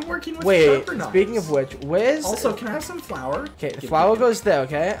I'm working with wait, sharper knives. Speaking of which, where's... Also, can I have some flour? Okay, the flour goes there,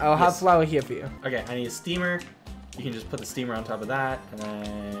 okay? I'll have flour here for you. Okay, I need a steamer. You can just put the steamer on top of that, and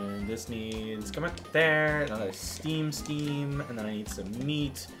then this needs, come on, there, another steam, and then I need some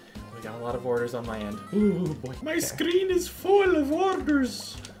meat. We got a lot of orders on my end. Ooh, boy. My screen is full of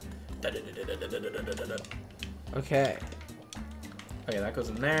orders. Okay. Okay, that goes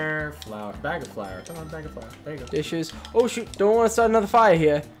in there. Flour, bag of flour. Come on, bag of flour. There you go. Dishes. Oh shoot! Don't want to start another fire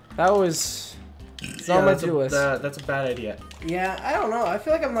here. That was. It's on my to-do list. That's a bad idea. Yeah, I don't know. I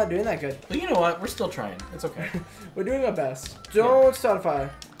feel like I'm not doing that good. But you know what? We're still trying. It's okay. We're doing our best. Don't start a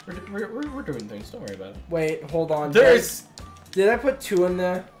fire. We're doing things. Don't worry about it. Wait, hold on. There's. Did I put 2 in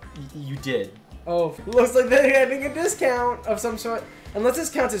there? You did. Oh, looks like they're getting a discount of some sort. Unless this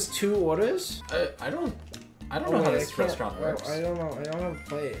counts as 2 orders. I don't know how this restaurant works. I don't know. I don't have a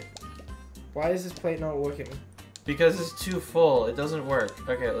plate. Why is this plate not working? Because it's too full. It doesn't work.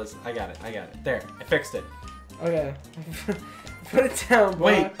 Okay, listen. I got it. There. I fixed it. Okay. Put it down, bro.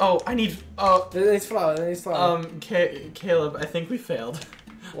 Wait. Oh, I need. Oh. There needs flour. Caleb, I think we failed.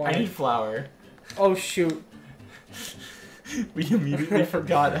 Why? I need flour. Oh shoot. We immediately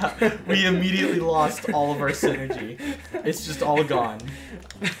forgot. We immediately lost all of our synergy. It's just all gone.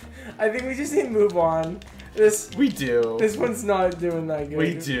 I think we just need to move on. We do. This one's not doing that good.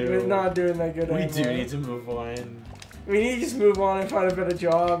 We do. We're not doing that good We anymore. do need to move on. We need to just move on and find a better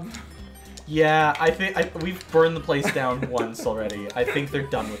job. Yeah, I think we've burned the place down once already. I think they're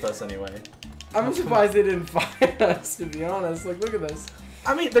done with us anyway. I'm surprised they didn't fire us, to be honest. Like, look at this.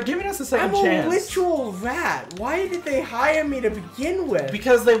 I mean, they're giving us a second chance. I'm a literal rat. Why did they hire me to begin with?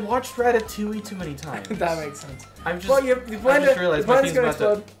 Because they watched Ratatouille too many times. That makes sense. I've just, well, I just realized my thing's gonna about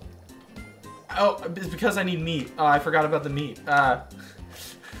to... explode. Oh, it's because I need meat. Oh, I forgot about the meat. I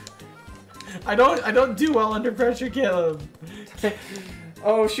don't do well under pressure, Caleb.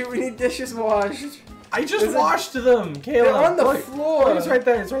 Oh shoot, we need dishes washed. I just washed them, Caleb. They're on the Look, floor. Look, it's right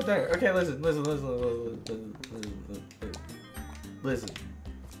there. It's right there. Okay, listen.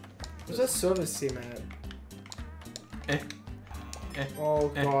 Where's that service team at?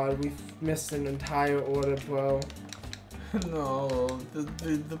 Oh Eh. god, we missed an entire order, bro. No,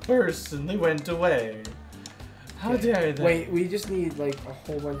 the person, they went away. How dare they? Wait, we just need like a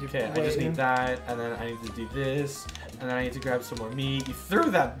whole bunch of. Okay, I just need that, and then I need to do this, and then I need to grab some more meat. You threw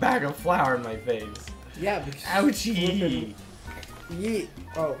that bag of flour in my face. Yeah, because. Ouchie! Yeet.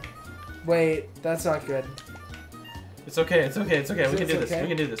 Oh. Wait, that's not good. It's okay, it's okay, it's okay. We can do this. Okay? We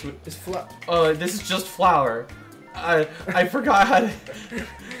can do this. It's flour. Oh, this is just flour. I forgot how to.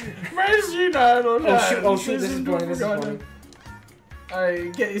 Oh shoot, this is burning, this is burning.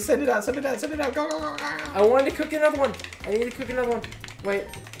 Alright, send it out, go. I wanted to cook another one. I need to cook another one. Wait.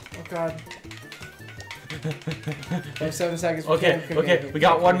 Oh god. 7 seconds. Okay, we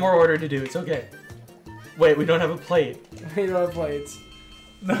got one more order to do. It's okay. Wait, we don't have a plate. We don't have plates.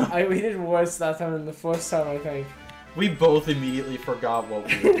 No. We did worse that time than the first time, I think. We both immediately forgot what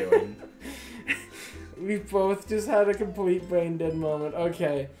we were doing. We both just had a complete brain dead moment.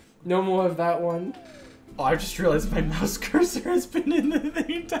 Okay, no more of that one. Oh, I just realized my mouse cursor has been in the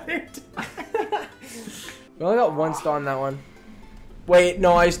entire time. We only got 1 star on that one. Wait,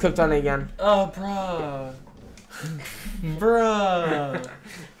 no, I just clicked on it again. Oh, bruh. Bruh.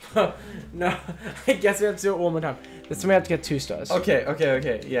 No, I guess we have to do it one more time. This time we have to get 2 stars. Okay.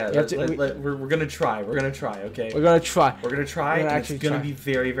 Yeah, we're gonna try. We're gonna try. Okay. We're gonna try. We're gonna try. We're gonna and it's gonna be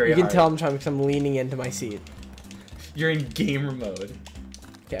very, very hard. You can hard. tell I'm trying because I'm leaning into my seat. You're in gamer mode.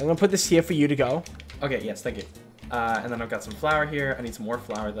 Okay, I'm gonna put this here for you to go. Okay. Yes. Thank you. And then I've got some flour here. I need some more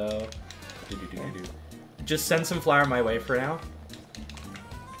flour though. Just send some flour my way for now.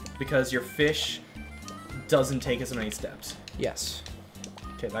 Because your fish doesn't take as many steps. Yes.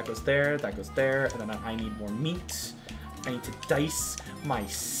 Okay, that goes there, and then I need more meat. I need to dice my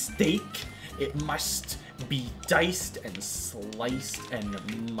steak. It must be diced and sliced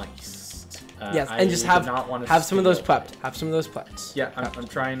and miced. Yes, and just have some of those prepped. Have some of those prepped. Yeah, I'm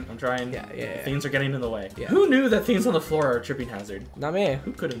trying. Yeah. Things are getting in the way. Yeah. Who knew that things on the floor are a tripping hazard? Not me.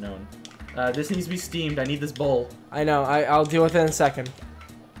 Who could have known? This needs to be steamed. I need this bowl. I know. I'll deal with it in a second.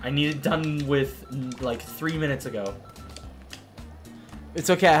 I need it done with like 3 minutes ago. It's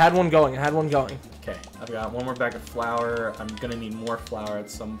okay. I had one going. Okay, I've got one more bag of flour. I'm gonna need more flour at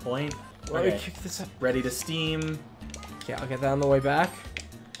some point. Let me Okay, kick this up. ready to steam. Okay, I'll get that on the way back.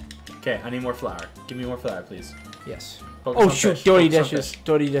 Okay, I need more flour. Give me more flour, please. Yes. Focus Oh on shoot, fish. dirty Focus on dishes. fish.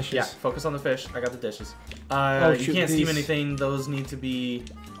 Dirty dishes. Yeah, focus on the fish. I got the dishes. Oh, You shoot, can't steam these- anything. Those need to be...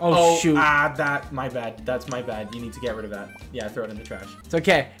 Oh, shoot. My bad. That's my bad. You need to get rid of that. Yeah, throw it in the trash. It's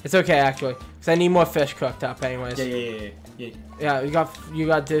okay. It's okay actually, because I need more fish cooked up anyways. Yeah. Yeah, you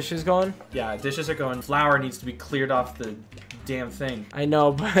got dishes going? Yeah, dishes are going. Flour needs to be cleared off the damn thing. I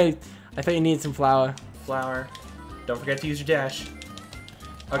know, but I thought you needed some flour. Flour. Don't forget to use your dash.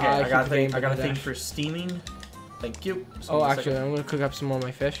 Okay, I got a thing for steaming. Thank you. Oh, actually, I'm gonna cook up some more of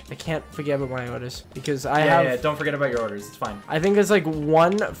my fish. I can't forget about my orders because I have. Yeah, don't forget about your orders. It's fine. I think it's like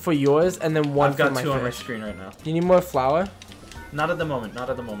 1 for yours and then 1 for my fish. I've got 2 on my screen right now. Do you need more flour? Not at the moment. Not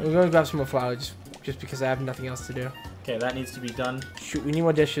at the moment. We're gonna grab some more flour just because I have nothing else to do. Okay, that needs to be done. Shoot, we need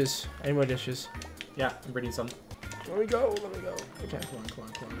more dishes. I need more dishes. Yeah, I'm bringing some. Let me go. Let me go. Okay. Come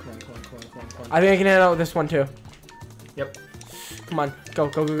on. I think I can handle out with this one too. Yep. Come on. Go.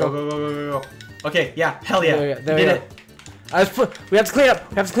 Go. Okay, yeah. Hell yeah. There we go. We have to clean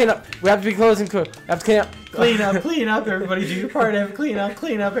up. We have to be closing crew. We have to clean up. Clean up, everybody. Do your part. Clean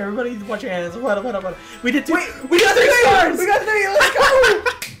up, everybody. Watch your hands. What? We did 2. We got 3 stars. We got 3. Let's go.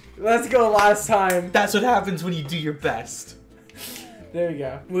 Let's go last time. That's what happens when you do your best. There we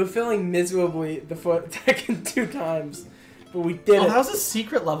go. We were failing miserably the second 2 times, but we did it. That was a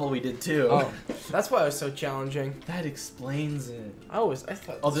secret level we did too. Oh, that's why it was so challenging. That explains it. I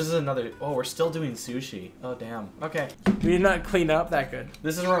thought. Oh, this is another. Oh, we're still doing sushi. Oh, damn. Okay. We did not clean up that good.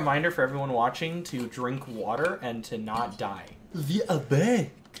 This is a reminder for everyone watching to drink water and to not die. We are back.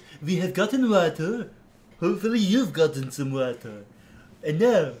 We have gotten water. Hopefully you've gotten some water. And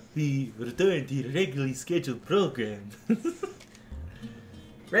now we return to your regularly scheduled program.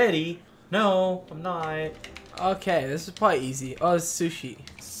 Ready? No, I'm not. Okay, this is probably easy. Oh, it's sushi.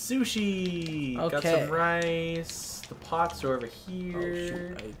 Sushi. Okay. Got some rice. The pots are over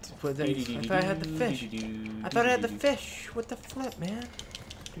here. Oh, shoot. I thought I had the fish. I thought I had the fish. What the flip, man?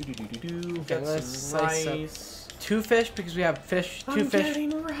 Got some rice. 2 fish because we have fish. 2 fish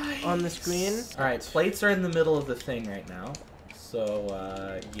on the screen. All right, plates are in the middle of the thing right now.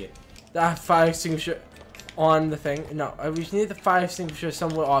 So, yeah. Fire extinguisher on the thing. No, we just need the fire extinguisher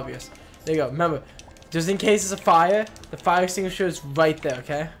somewhere obvious. There you go. Remember, just in case it's a fire, the fire extinguisher is right there,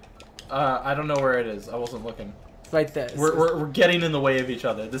 okay? I don't know where it is. I wasn't looking. Right there. We're getting in the way of each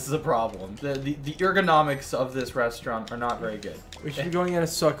other. This is a problem. The ergonomics of this restaurant are not very good. We should be going in a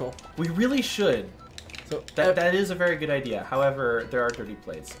circle. We really should. So that is a very good idea. However, there are dirty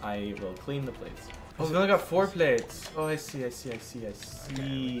plates. I will clean the plates. Oh, we only got 4 plates. Oh, I see.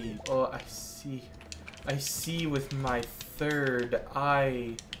 Okay. Oh, I see with my 3rd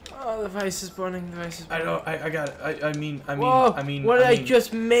eye. Oh, the rice is burning. I got it. I mean. What did I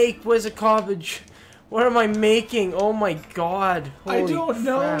just make? Where's the garbage? What am I making? Oh my god. Holy I don't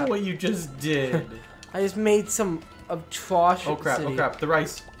know crap. what you just did. I just made some atrocity. Oh crap, the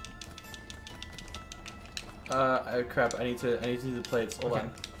rice. Crap, I need to do the plates. Hold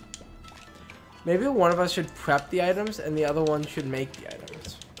on. Maybe one of us should prep the items and the other one should make the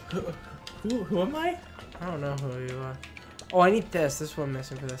items. Who am I? I don't know who you are. Oh, I need this. This is what I'm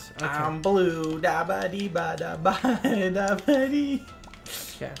missing for this. Okay. I'm blue. Da ba dee ba da ba da ba dee.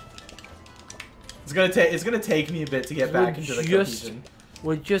 Okay. It's gonna take me a bit to get back into the cohesion.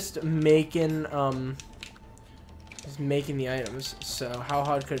 We're just making the items. So how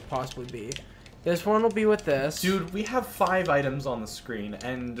hard could it possibly be? This one will be with this. Dude, we have 5 items on the screen,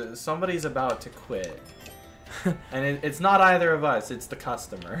 and somebody's about to quit. And it's not either of us, it's the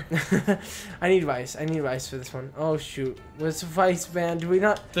customer. I need rice. I need rice for this one. Oh shoot. Where's the rice, man? Do we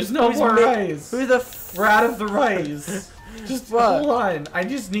not? There's no more rice. Who the We're out of the rice. Just what? hold on. I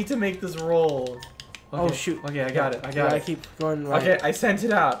just need to make this roll. Okay. Oh shoot. Okay, I got it. I keep going right. Okay, I sent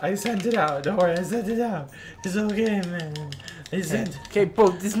it out. Don't worry, I sent it out. It's okay, man. Okay, bro,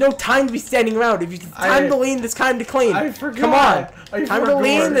 there's no time to be standing around. If it's time to lean, there's time to clean. I forgot. Come on. Time to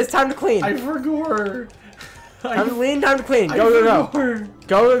lean, there's time to clean. I forgot. Time to lean, time to clean. Go.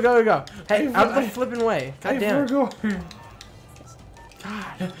 Go. Hey, out of the flipping way. God damn it.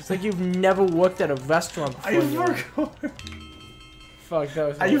 God, it's like you've never worked at a restaurant before. I forgot. Fuck, that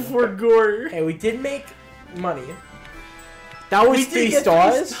was I forgot. Hey, we did make money. That was 3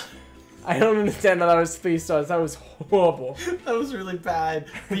 stars? I don't understand how that was 3 stars. That was horrible. That was really bad.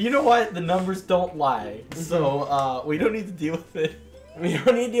 But you know what? The numbers don't lie. So, we don't need to deal with it. We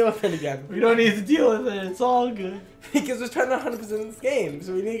don't need to deal with it again. We don't need to deal with it. It's all good. Because we're trying to 100% this game.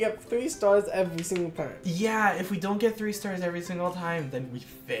 So we need to get 3 stars every single time. Yeah, if we don't get 3 stars every single time, then we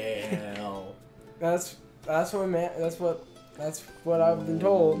fail. That's what That's what I've been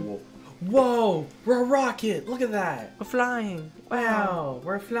told. Whoa! We're a rocket! Look at that! We're flying. Wow!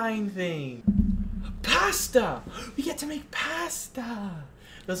 We're a flying thing. Pasta! We get to make pasta!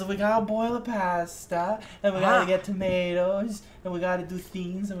 So we gotta boil the pasta, and we gotta get tomatoes, and we gotta do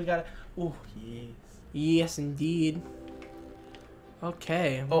things, and we gotta... Oh, yes. Yes, indeed.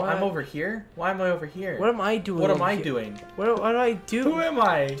 Okay. Oh, I'm over here? Why am I over here? What am I doing? What am I doing? What do I do? Who am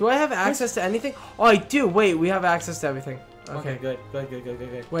I? Do I have access to anything? Oh, I do. Wait, we have access to everything. Okay, good.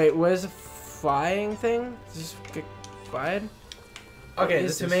 Wait, where's the flying thing? Just fried? Okay, the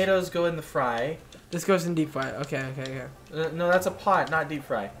is this? tomatoes go in the fry. This goes in deep fry. Okay. No, that's a pot, not deep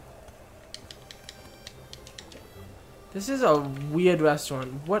fry. This is a weird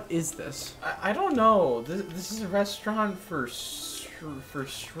restaurant. What is this? I don't know. This is a restaurant for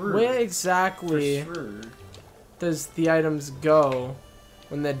sure. Where exactly does the items go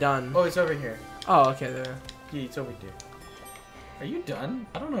when they're done? Oh, it's over here. Oh, okay, there. Yeah, it's over here. Are you done?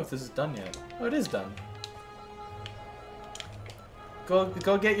 I don't know if this is done yet. Oh, it is done.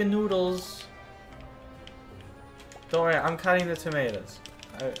 Go get your noodles. Don't worry, I'm cutting the tomatoes.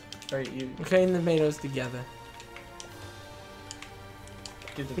 Right, you. I'm cutting the tomatoes together.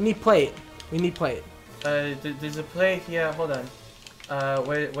 Give We need plate. We need plate. there's a plate here. Hold on.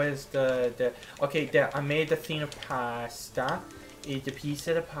 Where's the? Okay, there. I made the thing of pasta. It's a piece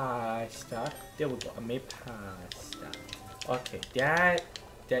of the pasta. There we go. I made pasta. Okay, that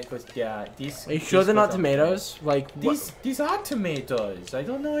goes there. This. Are you sure they're not tomatoes? Like These are tomatoes. I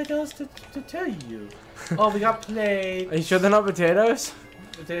don't know what else to tell you. Oh, we got plate. Are you sure they're not potatoes?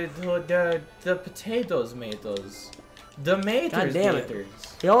 The potatoes made those. The God maters damn it.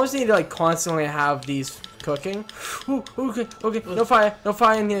 maters. We always need to like constantly have these cooking. Ooh, okay. No fire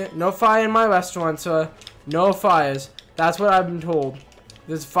in here. No fire in my restaurant, sir. No fires. That's what I've been told.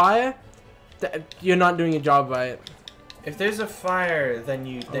 There's fire. You're not doing your job right. If there's a fire, then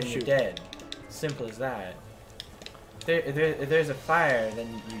you're shoot. dead. Simple as that. If there's a fire,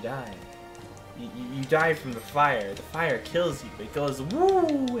 then you die. You die from the fire. The fire kills you. It goes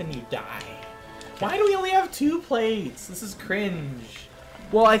woo, and you die. Why do we only have 2 plates? This is cringe.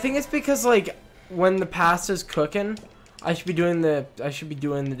 Well, I think it's because like when the pasta's cooking, I should be doing the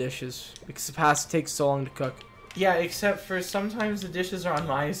dishes because the pasta takes so long to cook. Yeah, except for sometimes the dishes are on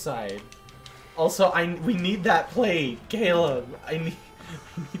my side. Also, we need that plate, Caleb. I need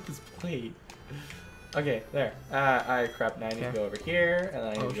this plate. Okay, there. Alright, crap. Now I need to go over here, and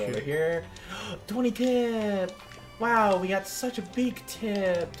then I need to go over here. 20 tip! Wow, we got such a big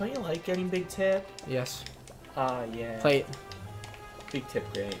tip. Don't you like getting big tip? Yes. Yeah. Plate. Big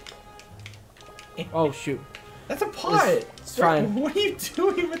tip, great. Oh shoot. That's a pot! It's fine. What are you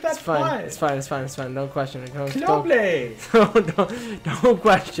doing with that pot? It's fine. Don't question it. Don't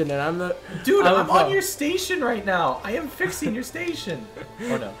question it. I'm the Dude, I'm on your station right now. I am fixing your station.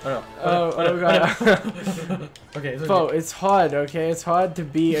 Oh no. Oh god. Okay. Bo, it's hard, okay? It's hard to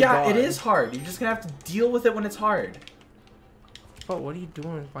be a god. Yeah, it is hard. You're just gonna have to deal with it when it's hard. Bo, what are you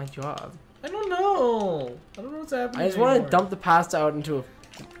doing with my job? I don't know. I don't know what's happening. I just want to dump the pasta out into a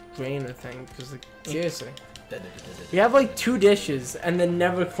drainer thing, because like, seriously. We have like 2 dishes and then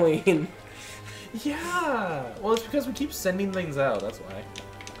never clean. Yeah. Well, it's because we keep sending things out. That's why.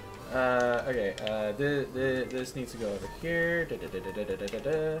 Okay. This needs to go over here.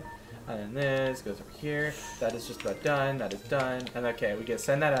 And then this goes over here. That is just about done. That is done. And okay, we can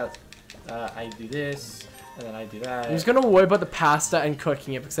send that out. I do this, and then I do that. I'm just gonna worry about the pasta and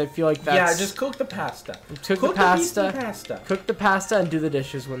cooking it because I feel like that's. Yeah, just cook the pasta. Cook the pasta. Cook the pasta and do the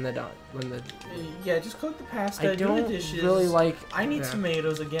dishes when they're done. Yeah, just cook the pasta. I don't do the dishes. really like. I need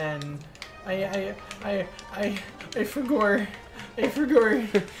tomatoes again. I forgot.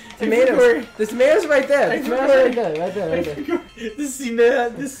 Tomatoes. The tomatoes right there. The tomatoes right there.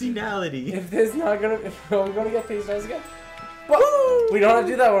 The senility. If there's not gonna, if we're gonna get these guys again. Woo! We don't have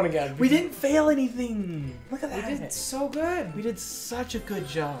to do that one again. We didn't fail anything. Look at that. We did so good. We did such a good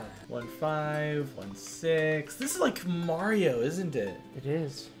job. 1 5, 1 6. This is like Mario, isn't it? It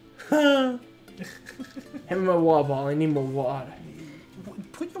is. Hand me my water bottle. I need more water.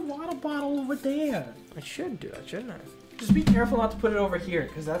 Put your water bottle over there. I should do that, shouldn't I? Just be careful not to put it over here,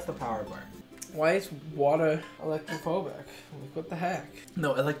 because that's the power bar. Why is water electrophobic? Like, what the heck?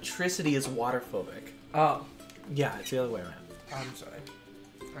 No, electricity is waterphobic. Oh. Yeah, it's the other way around. I'm sorry.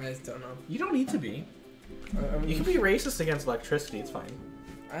 I just don't know. You don't need to be. You can be racist against electricity, it's fine.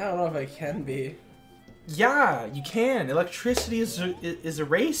 I don't know if I can be. Yeah, you can. Electricity is a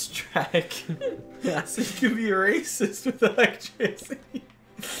racetrack. So you can be a racist with electricity.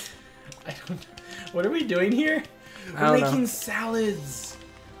 I don't know. What are we doing here? We're making salads.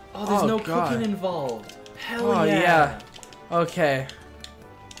 Oh, there's no cooking involved. Hell yeah. Okay.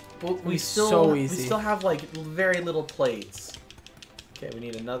 Well, we still have like very little plates. Okay, we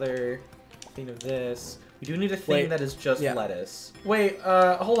need another thing of this. We do need a thing that is just lettuce. Wait,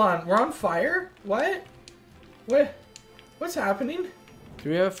 hold on. We're on fire? What? What's happening? Do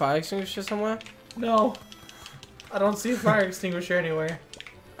we have a fire extinguisher somewhere? No. I don't see a fire extinguisher anywhere.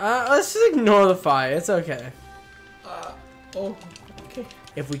 Let's just ignore the fire. It's okay. Oh, okay.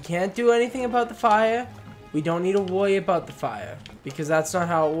 If we can't do anything about the fire, we don't need to worry about the fire. Because that's not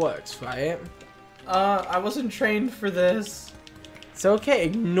how it works, right? I wasn't trained for this. It's okay.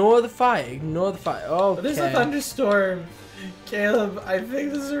 Ignore the fire. Ignore the fire. Okay. There's a thunderstorm. Caleb, I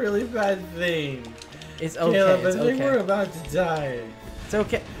think this is a really bad thing. It's okay. Caleb, It's I think okay. we're about to die. It's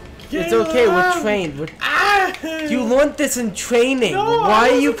okay. Caleb! It's okay. We're trained. Ah! You learned this in training. No, Why I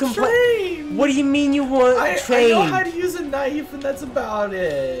are you wasn't complaining? trained. What do you mean you weren't I trained? know how to use a knife, and that's about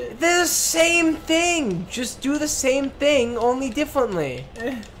it. They're the same thing. Just do the same thing, only differently.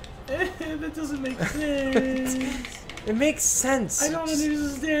 That doesn't make sense. It makes sense. I don't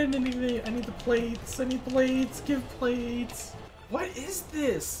understand anything. I need the plates. I need plates. Give plates. What is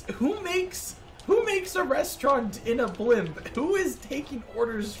this? Who makes a restaurant in a blimp? Who is taking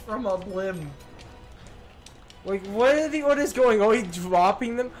orders from a blimp? Like, where are the orders going? Are we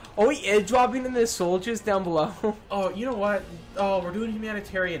dropping them? Are we airdropping them to soldiers down below? Oh, you know what? Oh, we're doing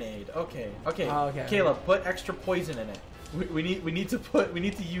humanitarian aid. Okay. Okay. Oh, okay. Caleb, put extra poison in it. We need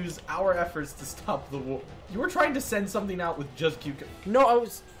to use our efforts to stop the war. You were trying to send something out with just cucumber. No, I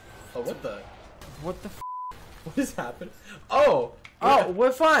was... Oh, what the? What the f... What is happening? Oh. Oh,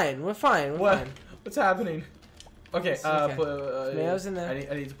 we're fine. We're fine. We're What? fine. What's happening? Okay. Okay. Put, Tomatoes in there.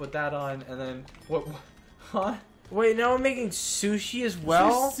 I need to put that on, and then what? Huh? Wait, now we're making sushi as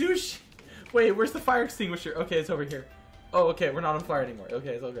well? Sushi. Wait, where's the fire extinguisher? Okay, it's over here. Oh, okay, we're not on fire anymore.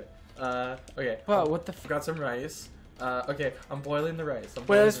 Okay, it's okay. Okay. Whoa, what the f... Got some rice. Okay, I'm boiling the rice.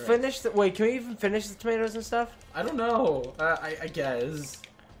 Wait, let's finish the... Wait, can we even finish the tomatoes and stuff? I don't know. I guess.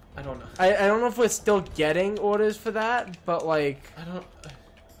 I don't know. I don't know if we're still getting orders for that, but like... I don't...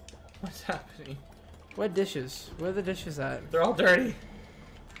 What's happening? Where dishes? Where are the dishes at? They're all dirty.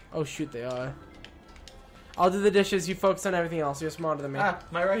 Oh shoot, they are. I'll do the dishes, you focus on everything else. You're smarter than me. Ah,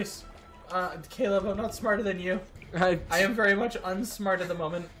 my rice. Caleb, I'm not smarter than you. I am very much unsmart at the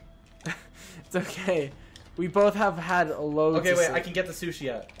moment. It's okay. We both have had loads Okay, of wait, sleep. I can get the sushi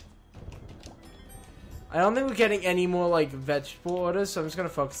out. I don't think we're getting any more like vegetable orders, so I'm just gonna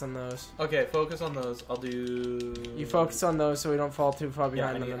focus on those. Okay, focus on those. I'll do... You focus on those so we don't fall too far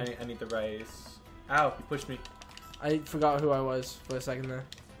Yeah, behind them. I need the rice. Ow, you pushed me. I forgot who I was for a second there.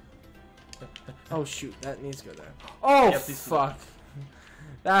 Oh shoot, that needs to go there. Oh Yeah, please do fuck.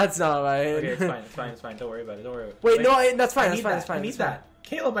 That's not right. Okay, it's fine, it's fine, it's fine. Don't worry about it, don't worry about it. Wait, no, that's fine, I that's need fine, that. that's fine. I need that's fine. that.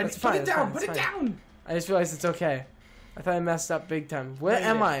 Caleb, I need That's put fine, it that's down, fine, put it that's fine. down! I just realized it's okay. I thought I messed up big time. Where No, you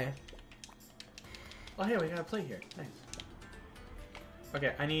am didn't. I? Oh, hey, we got a plate here. Nice.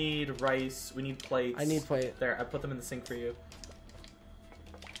 Okay, I need rice. We need plates. I need plate. There, I put them in the sink for you.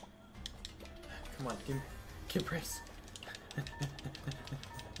 Come on, give rice.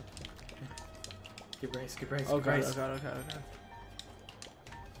 Give rice, give rice, Oh give god, rice. oh god, oh god, oh god.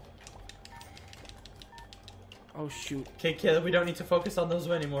 Oh shoot. Okay, Caleb, we don't need to focus on those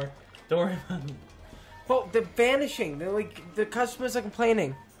anymore. Don't worry about them. Well, they're vanishing. They're like, the customers are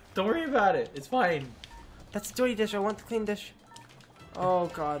complaining. Don't worry about it. It's fine. That's a dirty dish. I want the clean dish. Oh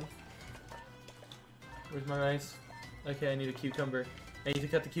god. Where's my rice? Okay, I need a cucumber. I need to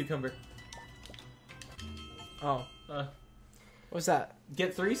cut the cucumber. Oh. Uh, What's that?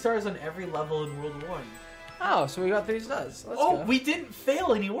 get 3 stars on every level in World 1. Oh, so we got 3 stars. Let's Oh, go. we didn't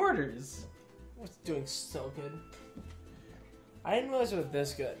fail any orders. We're doing so good. I didn't realize it was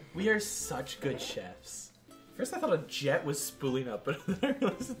this good. We are such good chefs. First I thought a jet was spooling up, but then I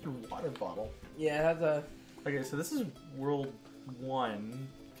realized it's a water bottle. Yeah, that's a... Okay, so this is World 1.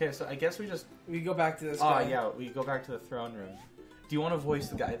 Okay, so I guess we just... We go back to this Oh, guy. yeah, we go back to the throne room. Do you want to voice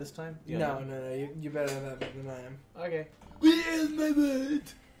the guy this time? Do you No, know? no, you're better at that than I am. Okay. Well, my word,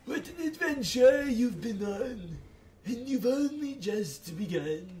 what an adventure you've been on. And you've only just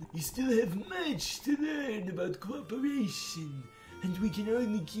begun. You still have much to learn about cooperation, and we can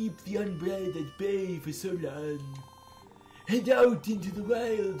only keep the unbred at bay for so long. Head out into the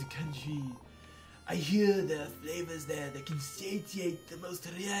wild country. I hear there are flavors there that can satiate the most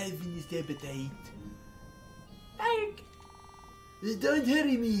ravenous appetite. Thank. Don't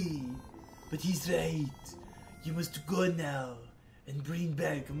hurry me. But he's right. You must go now and bring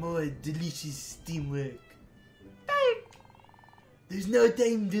back more delicious steamwork. There's no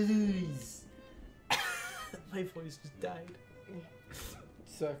time to lose. My voice just died.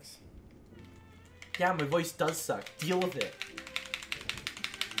 Sucks. Yeah, my voice does suck. Deal with it.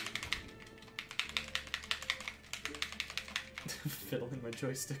 Fiddling my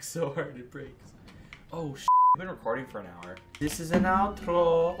joystick so hard it breaks. Oh, I've been recording for an hour. This is an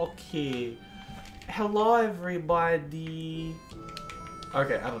outro. Okay. Hello, everybody.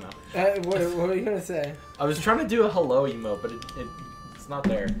 Okay, I don't know. What were you gonna say? I was trying to do a hello emote, but it's not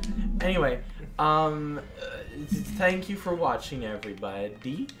there. Anyway, thank you for watching,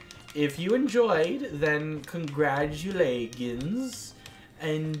 everybody. If you enjoyed, then congratulations.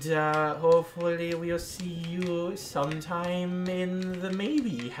 And hopefully we'll see you sometime in the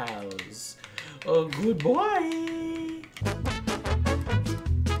maybe house. Goodbye.